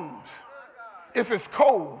your homes, if it's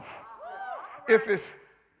cold, if it's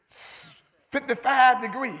 55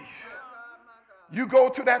 degrees, you go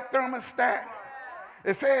to that thermostat.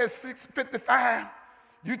 It says 655.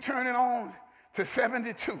 You turn it on to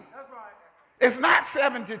 72. It's not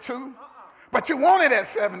 72, but you want it at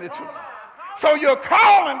 72. So you're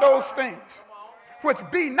calling those things which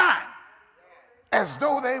be not as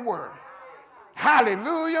though they were.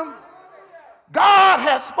 Hallelujah. God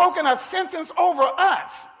has spoken a sentence over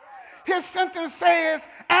us. His sentence says,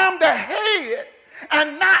 I'm the head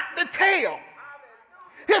and not the tail.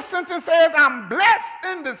 His sentence says, I'm blessed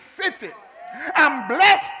in the city. I'm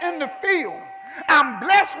blessed in the field. I'm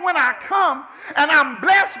blessed when I come and I'm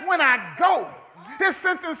blessed when I go. His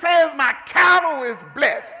sentence says my cattle is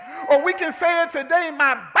blessed. Or we can say it today,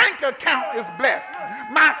 my bank account is blessed.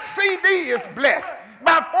 My CD is blessed.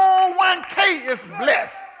 My 401k is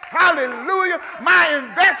blessed. Hallelujah. My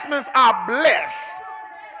investments are blessed.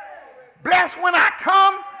 Blessed when I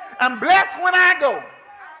come and blessed when I go.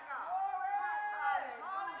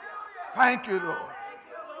 Thank you, Lord.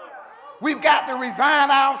 We've got to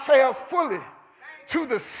resign ourselves fully to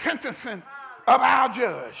the sentencing of our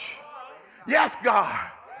judge. Yes, God,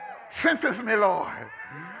 sentence me, Lord,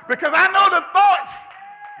 because I know the thoughts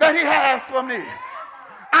that he has for me.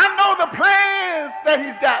 I know the plans that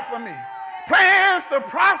he's got for me. Plans to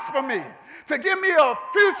prosper me, to give me a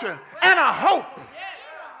future and a hope.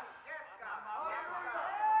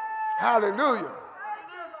 Hallelujah.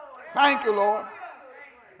 Thank you, Lord.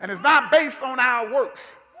 And it's not based on our works,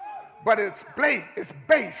 but it's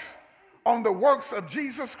based on the works of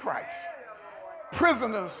Jesus Christ.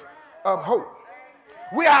 Prisoners of hope.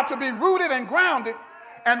 We are to be rooted and grounded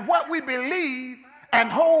in what we believe and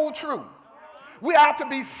hold true. We are to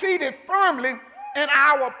be seated firmly in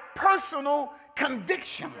our personal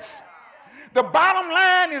convictions. The bottom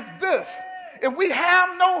line is this: if we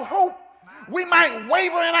have no hope, we might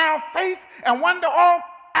waver in our faith and wander off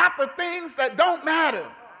after things that don't matter.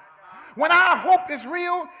 When our hope is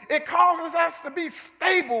real, it causes us to be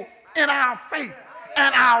stable in our faith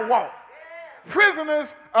and our walk.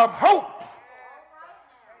 Prisoners of hope.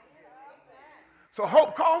 So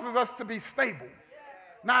hope causes us to be stable.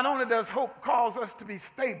 Not only does hope cause us to be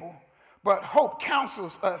stable, but hope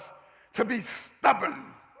counsels us to be stubborn.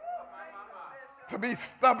 To be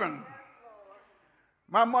stubborn.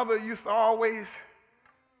 My mother used to always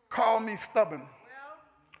call me stubborn.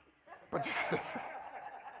 But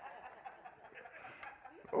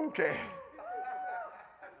okay.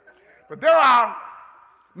 But there are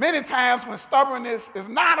many times when stubbornness is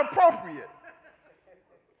not appropriate.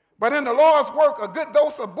 But in the Lord's work, a good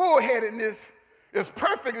dose of bullheadedness is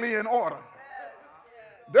perfectly in order.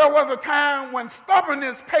 There was a time when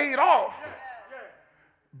stubbornness paid off.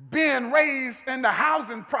 Being raised in the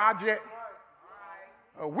housing project,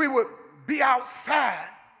 we would be outside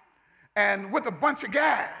and with a bunch of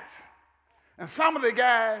guys. And some of the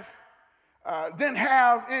guys didn't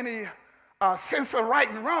have any sense of right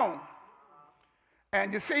and wrong.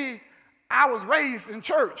 And you see, I was raised in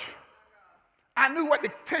church. I knew what the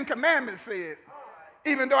Ten Commandments said,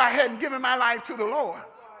 even though I hadn't given my life to the Lord.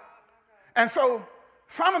 And so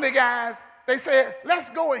some of the guys, they said, let's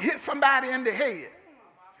go and hit somebody in the head.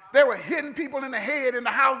 They were hitting people in the head in the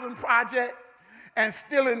housing project and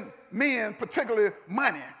stealing men, particularly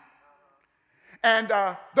money. And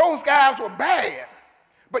those guys were bad.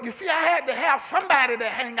 But you see, I had to have somebody to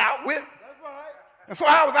hang out with. And so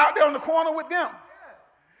I was out there on the corner with them.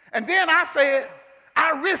 And then I said,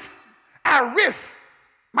 I risk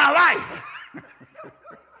my life.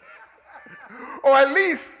 Or at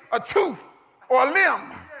least a tooth or a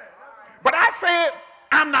limb. But I said,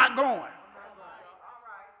 I'm not going.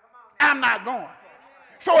 I'm not going.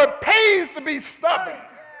 So it pays to be stubborn.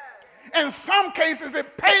 In some cases,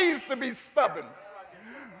 it pays to be stubborn.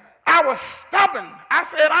 I was stubborn. I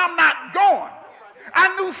said, I'm not going.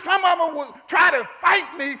 I knew some of them would try to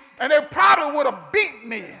fight me, and they probably would have beat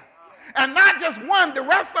me. And not just one, the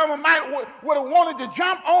rest of them would have wanted to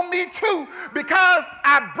jump on me too, because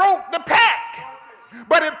I broke the pack.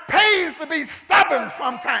 But it pays to be stubborn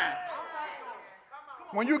sometimes.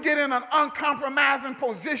 When you get in an uncompromising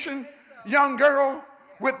position, young girl,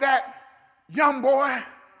 with that young boy,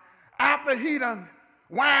 after he done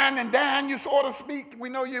wine and dine you, so to speak. We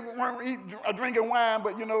know you weren't drinking wine,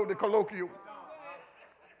 but you know the colloquial.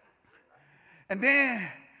 And then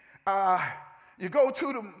you go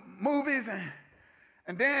to the movies,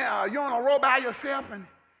 and then you're on a row by yourself, and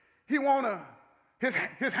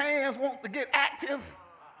his hands want to get active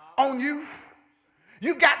on you.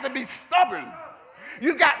 You got to be stubborn.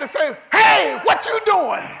 You got to say, hey, what you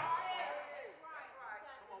doing?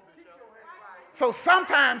 So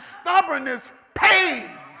sometimes stubbornness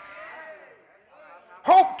pays.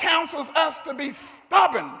 Hope counsels us to be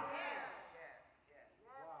stubborn.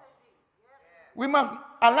 We must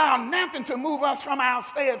allow nothing to move us from our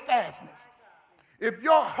steadfastness. If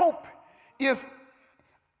your hope is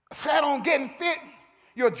set on getting fit,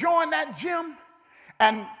 you'll join that gym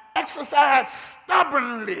and exercise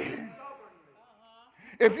stubbornly.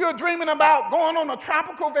 If you're dreaming about going on a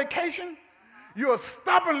tropical vacation, you'll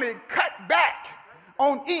stubbornly cut back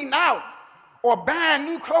on eating out or buying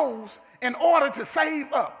new clothes in order to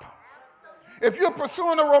save up. If you're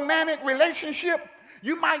pursuing a romantic relationship,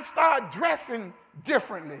 you might start dressing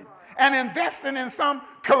differently and investing in some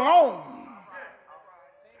cologne.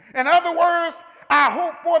 In other words, our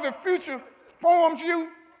hope for the future forms you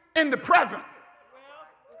in the present.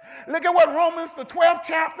 Look at what Romans, the 12th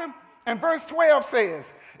chapter, and verse 12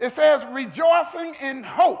 says. It says, rejoicing in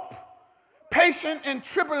hope, patient in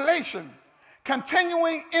tribulation,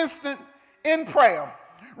 continuing instant in prayer.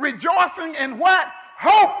 Rejoicing in what?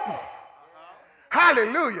 Hope.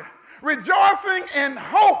 Hallelujah. Rejoicing in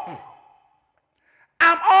hope.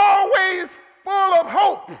 I'm always full of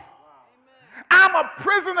hope. I'm a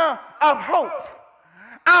prisoner of hope.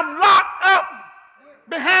 I'm locked up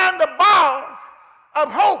behind the bars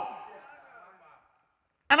of hope.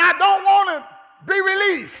 And I don't want to be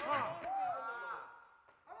released.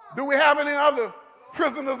 Do we have any other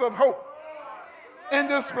prisoners of hope in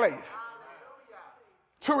this place?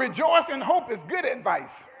 To rejoice in hope is good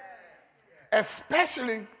advice,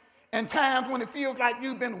 especially in times when it feels like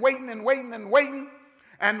you've been waiting and waiting and waiting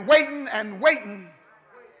and waiting and waiting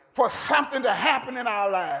for something to happen in our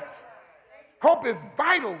lives. Hope is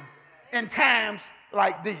vital in times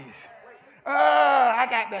like these. I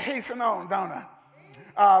got to hasten on, don't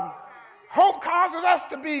I? Hope causes us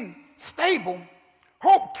to be stable.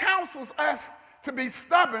 Hope counsels us to be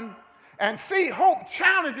stubborn. And see, hope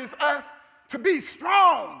challenges us to be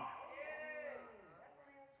strong.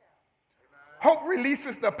 Hope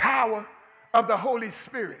releases the power of the Holy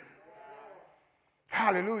Spirit.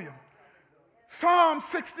 Hallelujah. Psalm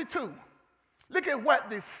 62. Look at what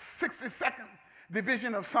the 62nd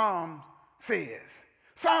division of Psalms says.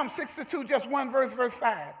 Psalm 62, just one verse, verse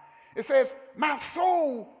 5. It says, my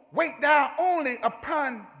soul wait thou only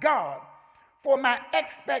upon God, for my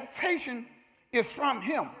expectation is from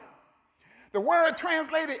him. The word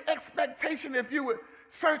translated expectation, if you would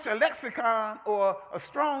search a lexicon or a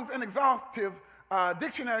Strong's Inexhaustive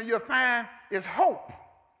dictionary, you'll find is hope.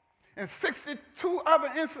 In 62 other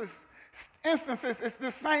instances, it's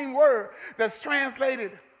the same word that's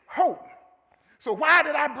translated hope. So why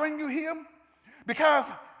did I bring you here?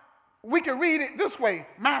 Because we can read it this way.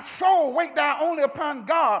 My soul wait thou only upon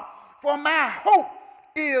God, for my hope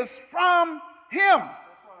is from him.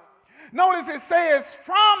 Notice it says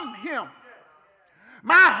from him.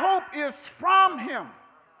 My hope is from him,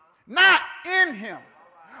 not in him.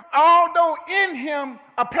 Although in him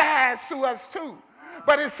applies to us too.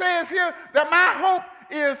 But it says here that my hope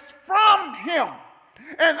is from him.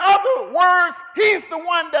 In other words, he's the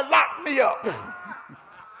one that locked me up.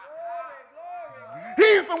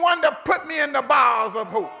 He's the one that put me in the bars of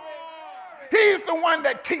hope. He's the one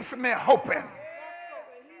that keeps me hoping.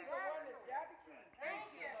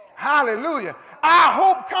 Hallelujah. Our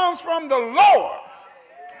hope comes from the Lord.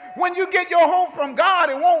 When you get your hope from God,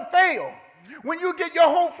 it won't fail. When you get your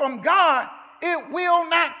hope from God, it will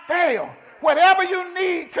not fail. Whatever you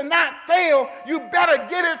need to not fail, you better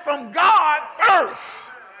get it from God first.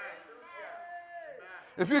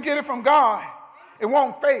 If you get it from God, it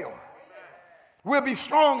won't fail. We'll be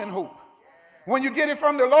strong in hope. When you get it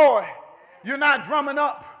from the Lord, you're not drumming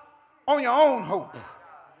up on your own hope.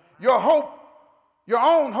 Your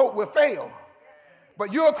own hope will fail.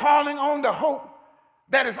 But you're calling on the hope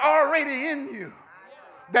that is already in you,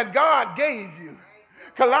 that God gave you.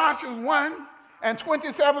 Colossians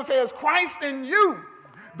 1:27 says, Christ in you,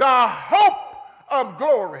 the hope of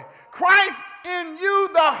glory. Christ in you,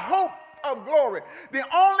 the hope of glory. The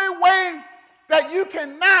only way that you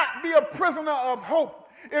cannot be a prisoner of hope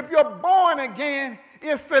if you're born again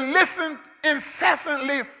is to listen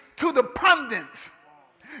incessantly to the pundits.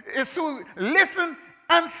 Is to listen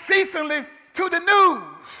unceasingly to the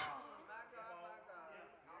news.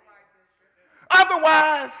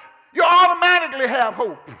 Otherwise, you automatically have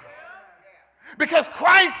hope. Because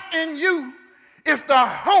Christ in you is the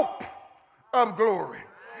hope of glory.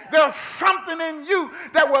 There's something in you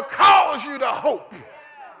that will cause you to hope.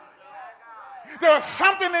 There's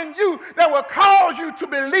something in you that will cause you to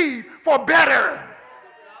believe for better.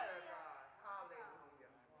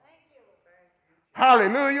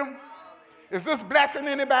 Hallelujah. Is this blessing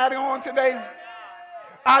anybody on today?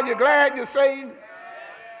 Are you glad you're saved?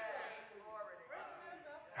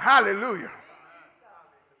 Hallelujah.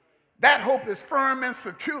 That hope is firm and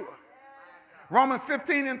secure. Romans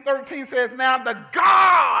 15:13 says, now the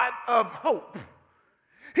God of hope.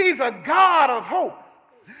 He's a God of hope.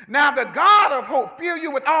 Now the God of hope fill you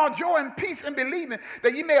with all joy and peace in believing,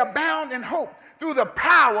 that ye may abound in hope through the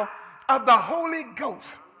power of the Holy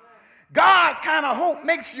Ghost. God's kind of hope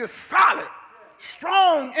makes you solid,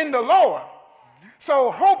 strong in the Lord. So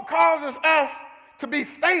hope causes us to be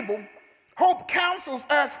stable. Hope counsels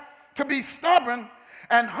us to be stubborn.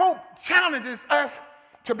 And hope challenges us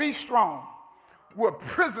to be strong. We're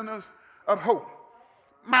prisoners of hope.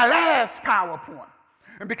 My last PowerPoint.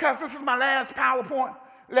 And because this is my last PowerPoint,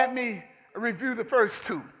 let me review the first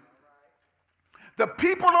two. The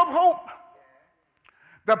people of hope,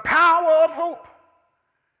 the power of hope,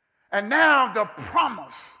 and now the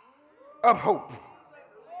promise of hope.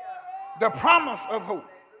 The promise of hope.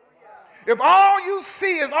 If all you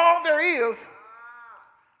see is all there is,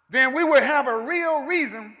 then we will have a real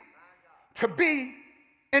reason to be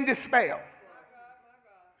in despair.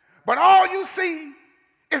 But all you see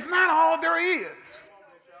is not all there is.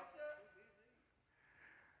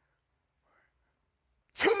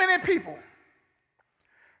 Too many people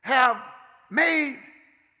have made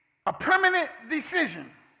a permanent decision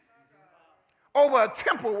over a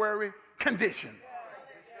temporary condition.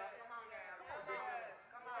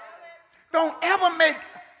 Don't ever make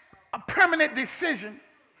a permanent decision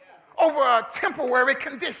over a temporary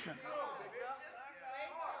condition.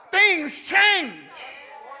 Things change.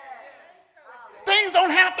 Things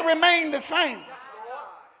don't have to remain the same.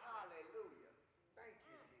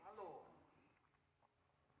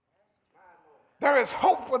 There is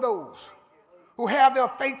hope for those who have their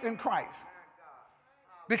faith in Christ.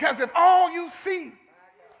 Because if all you see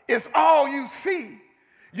is all you see,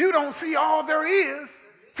 you don't see all there is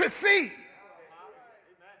to see.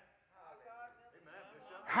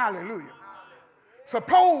 Hallelujah.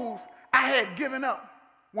 Suppose I had given up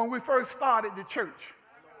when we first started the church.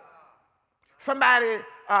 Somebody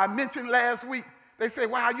mentioned last week, they said,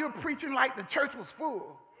 wow, you're preaching like the church was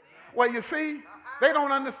full. Well, you see, they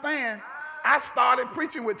don't understand. I started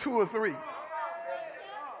preaching with 2 or 3.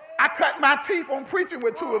 I cut my teeth on preaching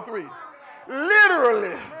with 2 or 3.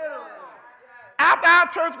 Literally. After our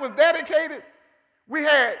church was dedicated, we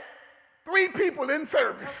had 3 people in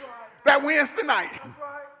service that Wednesday night.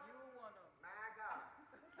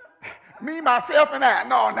 Me, myself, and I.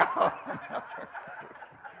 No.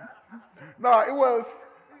 No, it was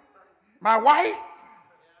my wife,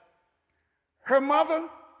 her mother,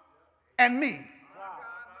 and me.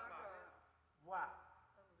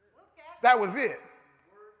 That was it.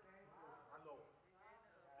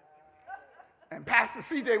 And Pastor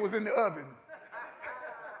CJ was in the oven.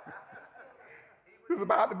 He was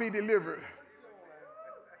about to be delivered.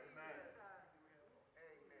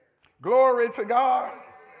 Glory to God.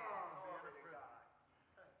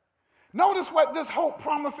 Notice what this hope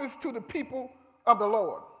promises to the people of the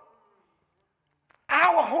Lord.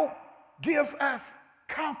 Our hope gives us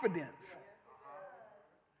confidence.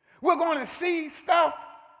 We're going to see stuff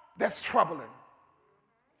that's troubling.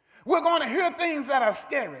 We're going to hear things that are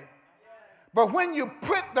scary. But when you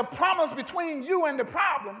put the promise between you and the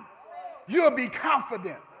problem, you'll be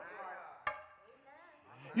confident.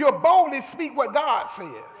 You'll boldly speak what God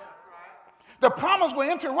says. The promise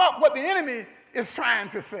will interrupt what the enemy is trying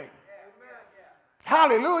to say.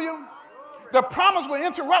 Hallelujah. The promise will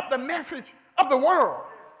interrupt the message of the world.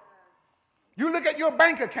 You look at your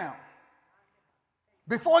bank account.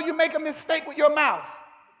 Before you make a mistake with your mouth,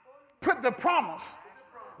 put the promise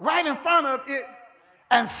right in front of it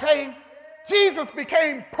and say, Jesus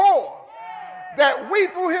became poor that we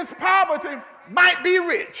through his poverty might be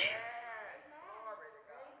rich.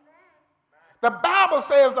 The Bible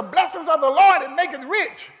says the blessings of the Lord, it maketh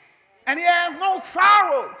rich, and he has no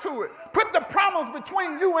sorrow to it. Put the promise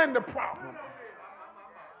between you and the problem.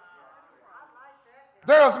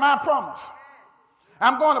 There's my promise.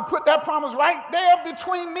 I'm going to put that promise right there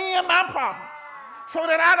between me and my problem so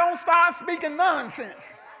that I don't start speaking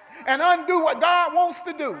nonsense and undo what God wants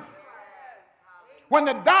to do. When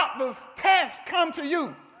the doctor's tests come to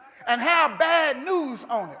you and have bad news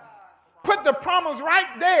on it, put the promise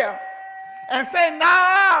right there and say,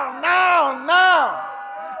 no, no, no.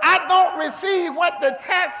 I don't receive what the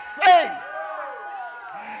text says.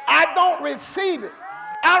 I don't receive it.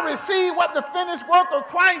 I receive what the finished work of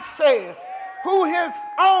Christ says, who his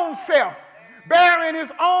own self, bearing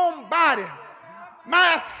his own body,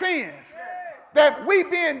 my sins, that we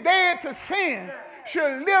being dead to sins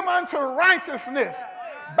should live unto righteousness,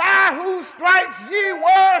 by whose stripes ye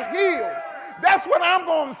were healed. That's what I'm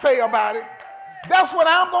going to say about it. That's what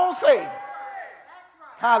I'm going to say.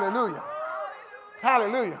 Hallelujah.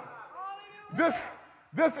 Hallelujah.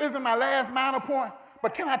 This isn't my last minor point,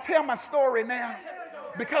 but can I tell my story now?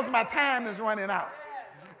 Because my time is running out.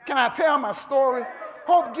 Can I tell my story?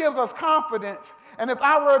 Hope gives us confidence. And if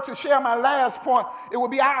I were to share my last point, it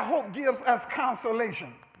would be our hope gives us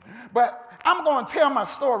consolation. But I'm going to tell my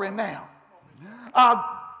story now.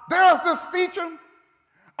 There's this feature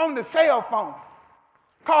on the cell phone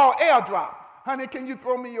called AirDrop. Honey, can you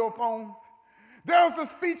throw me your phone? There's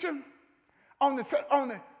this feature on the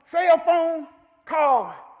cell phone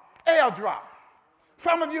called AirDrop.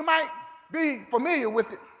 Some of you might be familiar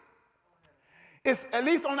with it. It's at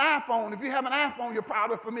least on iPhone. If you have an iPhone, you're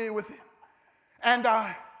probably familiar with it. And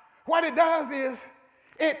what it does is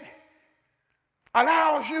it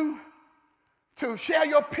allows you to share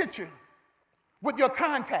your picture with your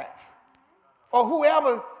contacts or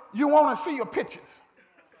whoever you want to see your pictures.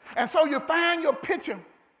 And so you find your picture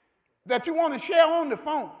that you want to share on the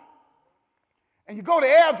phone, and you go to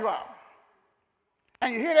AirDrop,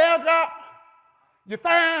 and you hit AirDrop, you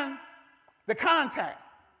find the contact.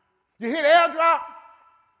 You hit AirDrop,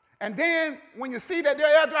 and then when you see that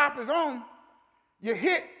their AirDrop is on, you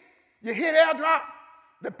hit AirDrop,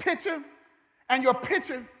 the picture, and your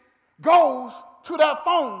picture goes to that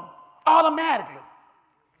phone automatically.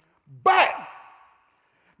 But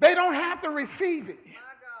they don't have to receive it.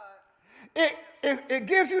 It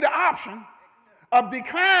gives you the option of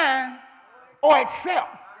decline or accept.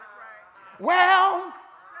 Well,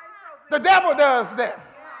 the devil does that.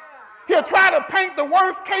 He'll try to paint the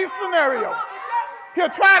worst case scenario. He'll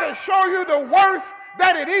try to show you the worst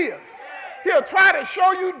that it is. He'll try to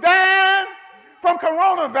show you dying from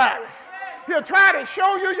coronavirus. He'll try to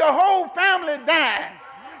show you your whole family dying.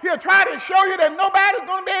 He'll try to show you that nobody's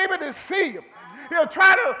going to be able to see you. He'll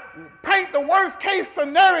try to paint the worst case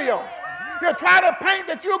scenario. He'll try to paint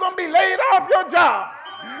that you're going to be laid off your job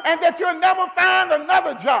and that you'll never find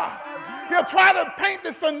another job. He'll try to paint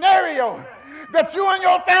the scenario that you and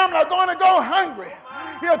your family are going to go hungry.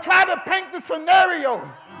 He'll try to paint the scenario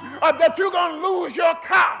that you're going to lose your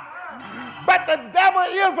car. But the devil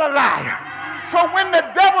is a liar. So when the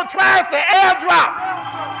devil tries to AirDrop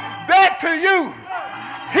that to you,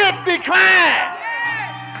 hit decline.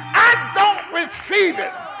 I don't receive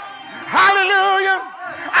it. Hallelujah.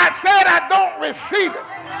 I said I don't receive it.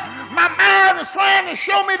 My mind is trying to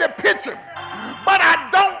show me the picture, but I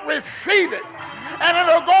don't receive it. And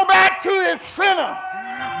it'll go back to his sinner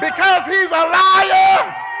because he's a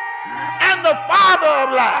liar and the father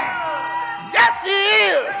of lies. Yes, he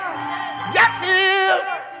is. Yes, he is.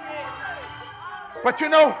 But you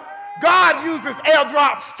know, God uses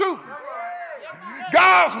AirDrops too.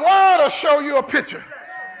 God's word will show you a picture.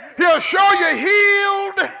 He'll show you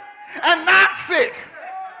healed and not sick.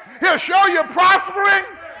 He'll show you prospering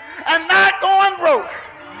and not going broke.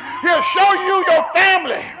 He'll show you your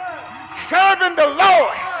family serving the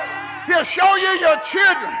Lord. He'll show you your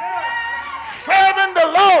children serving the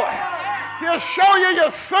Lord. He'll show you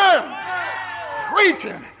your son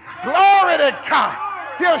preaching. Glory to God.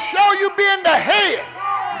 He'll show you being the head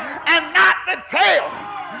and not the tail.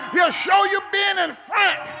 He'll show you being in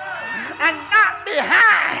front and not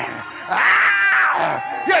behind.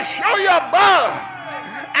 He'll show you above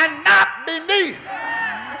and not beneath.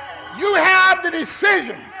 You have the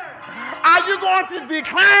decision. Are you going to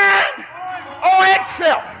decline or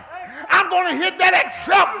accept? I'm going to hit that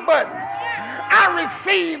accept button. I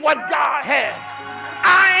receive what God has.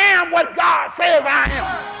 I am what God says I am.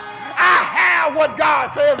 I have what God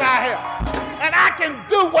says I have. And I can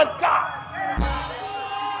do what God.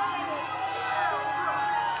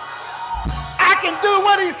 I can do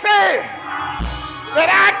what he says that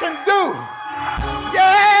I can do.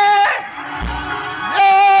 Yes.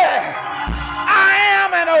 Yeah. I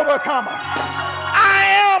am an overcomer. I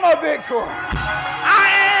am a victor. I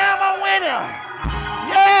am a winner.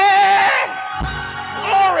 Yes.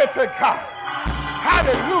 Glory to God.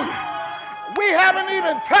 Hallelujah. We haven't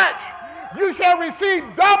even touched. You shall receive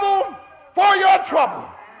double for your trouble.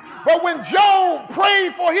 But when Job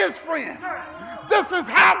prayed for his friend, this is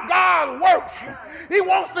how God works. He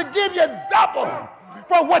wants to give you double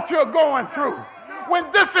for what you're going through. When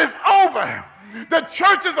this is over, The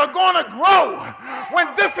churches are going to grow when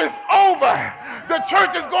this is over. The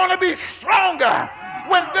church is going to be stronger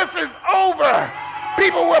when this is over.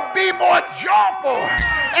 People will be more joyful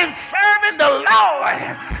in serving the Lord.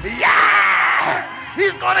 Yeah!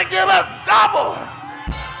 He's going to give us double.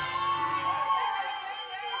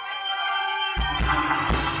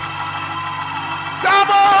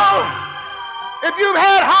 Double. If you've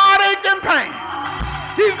had heartache and pain,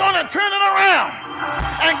 he's going to turn it around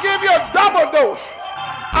and give you a double dose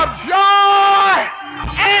of joy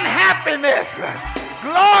and happiness.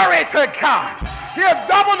 Glory to God. He'll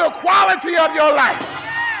double the quality of your life.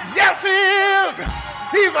 Yes, he is.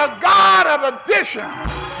 He's a God of addition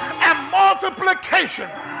and multiplication.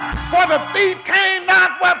 For the thief came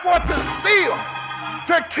not for to steal,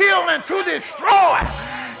 to kill, and to destroy.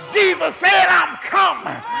 Jesus said, I'm come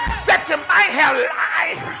that you might have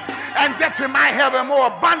life and that you might have it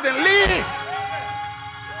more abundantly.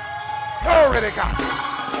 Glory to God.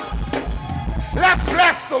 Let's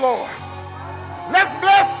bless the Lord. Let's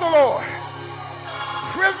bless the Lord.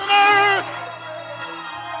 Prisoners,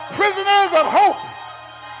 prisoners of hope.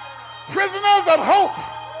 Prisoners of hope.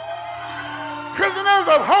 Prisoners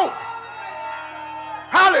of hope.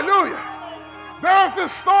 Hallelujah. There's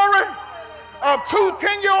this story of two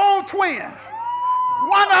 10-year-old twins.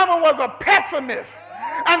 One of them was a pessimist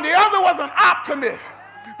and the other was an optimist.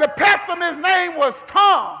 The pessimist's name was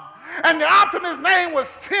Tom and the optimist's name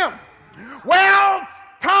was Tim. Well,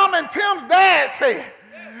 Tom and Tim's dad said,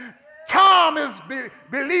 Tom is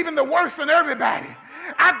believing the worst in everybody.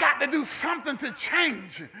 I've got to do something to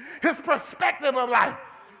change his perspective of life.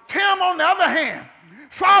 Tim, on the other hand,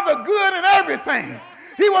 saw the good in everything.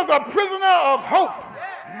 He was a prisoner of hope.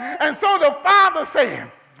 And so the father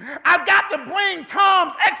said, I've got to bring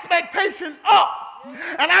Tom's expectation up.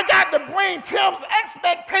 And I got to bring Tim's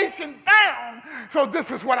expectation down. So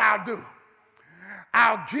this is what I'll do.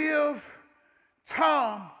 I'll give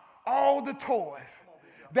Tom all the toys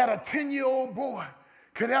that a 10-year-old boy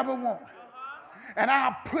could ever want. And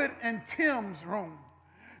I'll put in Tim's room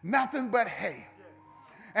nothing but hay.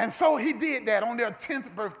 And so he did that on their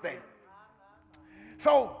 10th birthday.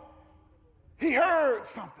 So he heard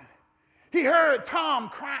something. He heard Tom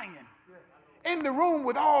crying in the room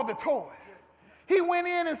with all the toys. He went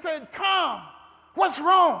in and said, Tom, what's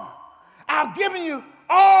wrong? I've given you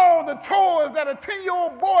all the toys that a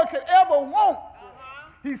 10-year-old boy could ever want.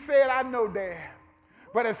 He said, I know, Dad,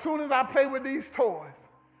 but as soon as I play with these toys,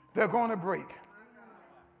 they're going to break.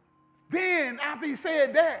 Then, after he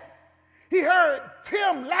said that, he heard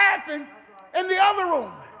Tim laughing in the other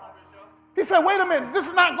room. He said, wait a minute, this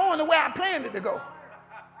is not going the way I planned it to go.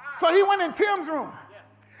 So he went in Tim's room,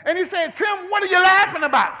 and he said, Tim, what are you laughing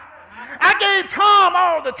about? I gave Tom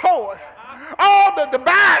all the toys, all the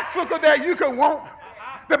bicycle that you could want,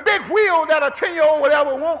 the big wheel that a 10-year-old would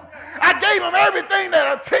ever want. I gave him everything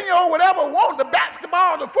that a 10-year-old would ever want, the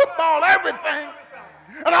basketball, the football, everything.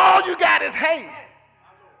 And all you got is hay.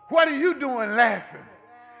 What are you doing laughing?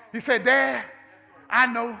 He said, Dad,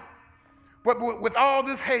 I know, but with all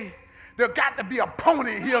this hay, there got to be a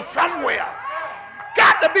pony here somewhere.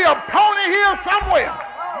 Got to be a pony here somewhere.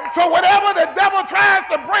 So whatever the devil tries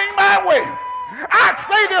to bring my way, I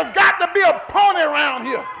say there's got to be a pony around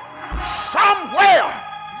here somewhere.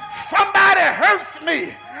 Somebody hurts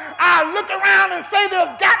me. I look around and say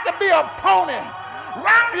there's got to be a pony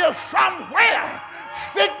around here somewhere.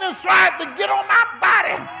 Sickness tries to get on my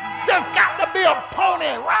body. There's got to be a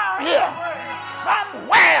pony around here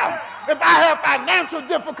somewhere. If I have financial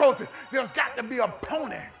difficulty, there's got to be a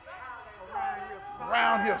pony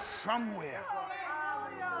around here somewhere.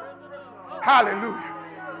 Hallelujah.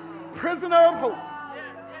 Prisoner of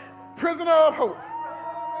hope. Prisoner of hope.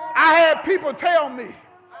 I had people tell me,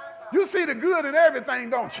 you see the good in everything,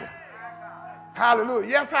 don't you? Hallelujah.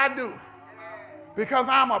 Yes, I do. Because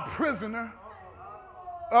I'm a prisoner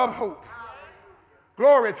of hope.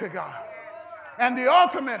 Glory to God. And the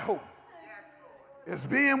ultimate hope is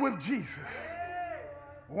being with Jesus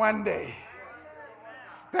one day.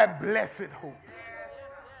 That blessed hope.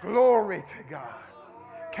 Glory to God.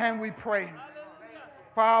 Can we pray?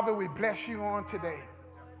 Father, we bless you on today.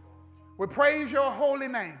 We praise your holy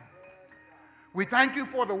name. We thank you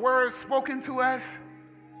for the words spoken to us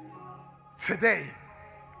today.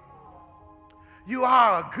 You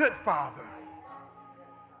are a good Father.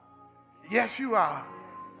 Yes, you are.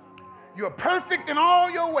 You're perfect in all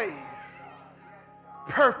your ways.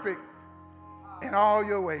 Perfect in all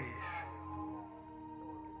your ways.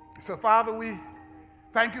 So, Father, we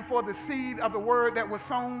thank you for the seed of the word that was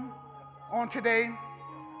sown on today.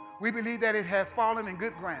 We believe that it has fallen in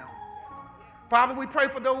good ground. Father, we pray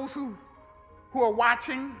for those who are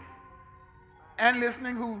watching and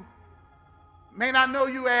listening who may not know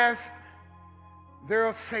you as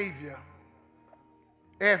their Savior,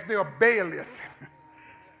 as their bailiff,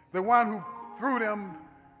 the one who threw them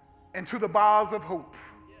into the bars of hope.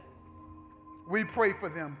 We pray for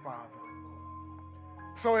them, Father.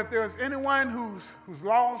 So if there's anyone who's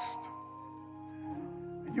lost,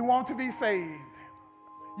 you want to be saved,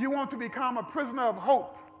 you want to become a prisoner of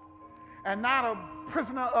hope and not a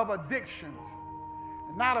prisoner of addictions,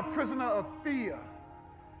 and not a prisoner of fear,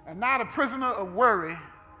 and not a prisoner of worry,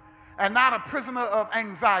 and not a prisoner of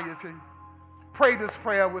anxiety, pray this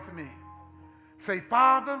prayer with me. Say,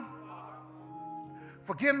 Father,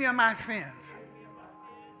 forgive me of my sins.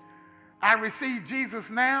 I receive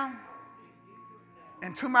Jesus now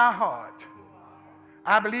into my heart.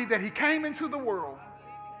 I believe that he came into the world,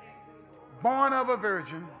 born of a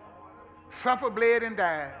virgin, suffered, bled, and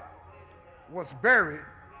died, was buried,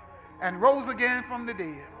 and rose again from the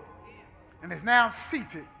dead, and is now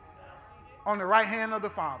seated on the right hand of the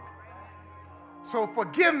Father. So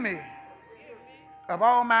forgive me of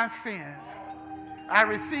all my sins. I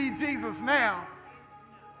receive Jesus now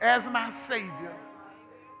as my Savior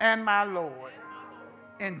and my Lord.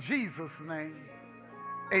 In Jesus' name,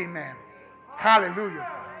 amen. Hallelujah.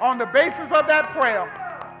 On the basis of that prayer,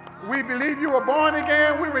 we believe you were born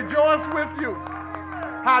again. We rejoice with you.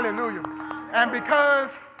 Hallelujah. And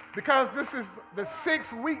because this is the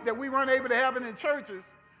 6th week that we weren't able to have it in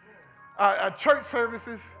churches, church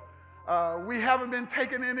services, we haven't been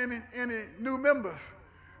taking in any new members.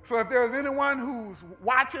 So if there's anyone who's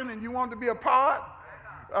watching and you want to be a part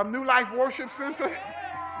of New Life Worship Center,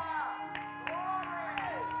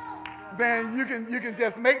 then you can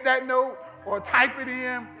just make that note or type it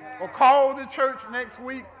in or call the church next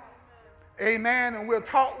week. Amen. And we'll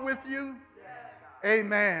talk with you.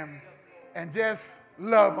 Amen. And just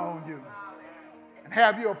love on you and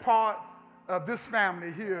have you a part of this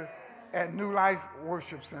family here at New Life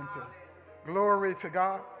Worship Center. Glory to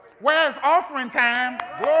God. Where's offering time?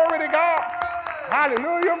 Glory to God.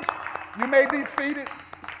 Hallelujah. You may be seated.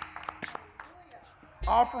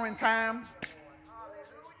 Offering time.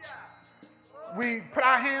 We put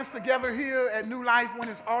our hands together here at New Life when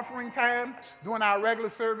it's offering time during our regular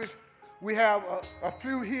service. We have a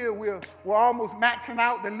few here. We're almost maxing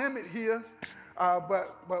out the limit here.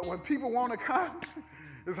 But when people want to come,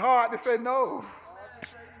 it's hard to say no.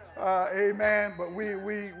 Amen. But we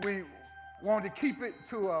want to keep it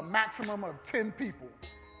to a maximum of 10 people.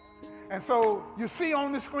 And so you see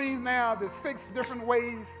on the screen now the 6 different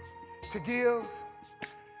ways to give.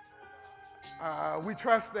 We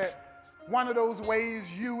trust that one of those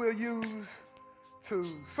ways you will use to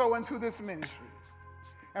sow into this ministry.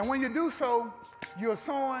 And when you do so, you're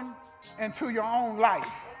sowing into your own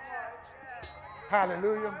life.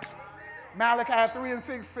 Hallelujah. Malachi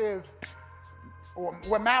 3:6 says, or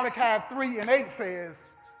what Malachi 3:8 says,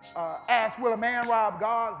 ask, will a man rob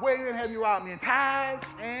God? Wherein have you robbed me? In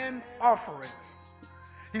tithes and offerings.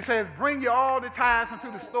 He says, bring ye all the tithes into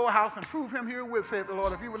the storehouse and prove him herewith, saith the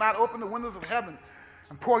Lord, if he will not open the windows of heaven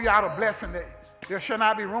and pour you out a blessing, that there shall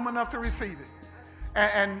not be room enough to receive it.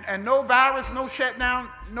 And no virus, no shutdown,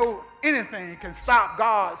 no anything can stop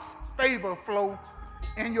God's favor flow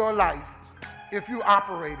in your life if you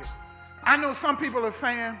operate it. I know some people are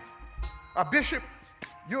saying, Bishop,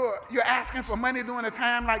 you're asking for money during a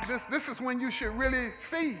time like this. This is when you should really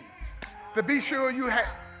see to be sure you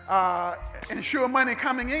ensure money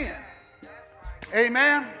coming in.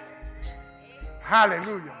 Amen.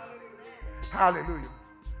 Hallelujah. Hallelujah.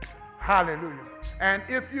 Hallelujah. And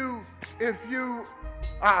if you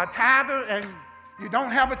are a tither and you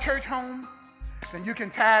don't have a church home, then you can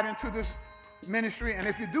tithe into this ministry. And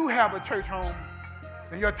if you do have a church home,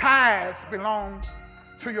 then your tithes belong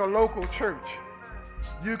to your local church.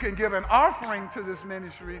 You can give an offering to this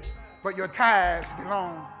ministry, but your tithes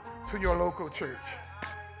belong to your local church.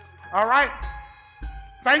 All right.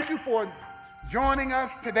 Thank you for joining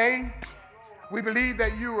us today. We believe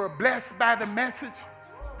that you were blessed by the message,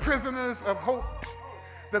 prisoners of hope.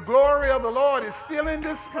 The glory of the Lord is still in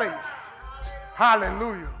this place.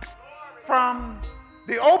 Hallelujah. From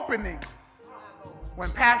the opening, when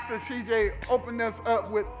Pastor CJ opened us up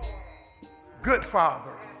with Good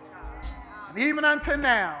Father, and even until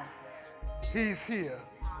now, he's here.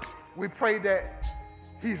 We pray that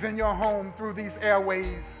he's in your home through these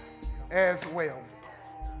airways as well.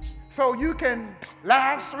 So you can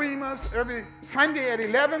live stream us every Sunday at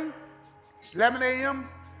 11 a.m.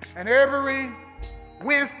 and every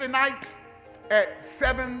Wednesday night at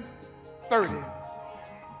 7:30.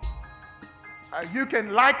 You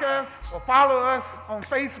can like us or follow us on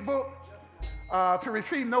Facebook to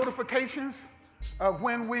receive notifications of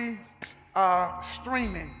when we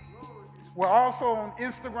streaming. We're also on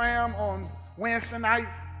Instagram on Wednesday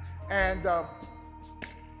nights, and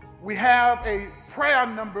we have a prayer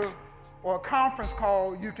number or a conference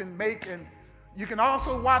call you can make, and you can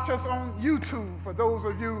also watch us on YouTube for those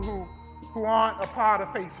of you who aren't a part of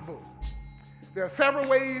Facebook. There are several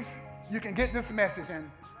ways you can get this message, and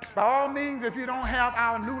by all means, if you don't have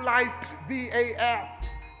our New Life VA app,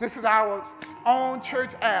 this is our own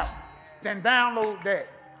church app, then download that.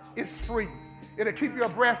 It's free. It'll keep you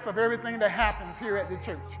abreast of everything that happens here at the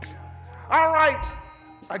church. All right.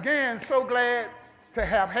 Again, so glad to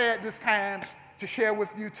have had this time to share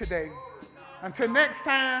with you today. Until next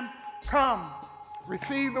time, come,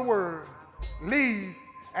 receive the word, leave,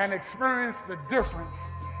 and experience the difference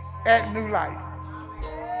at New Life.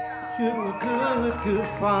 You're a good, good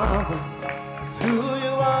Father. It's who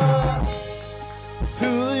you are. It's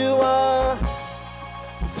who you are.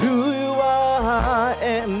 It's who you are.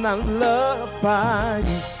 And I'm loved by you.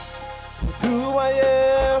 It's who I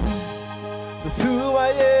am. It's who I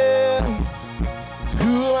am. It's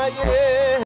who I am.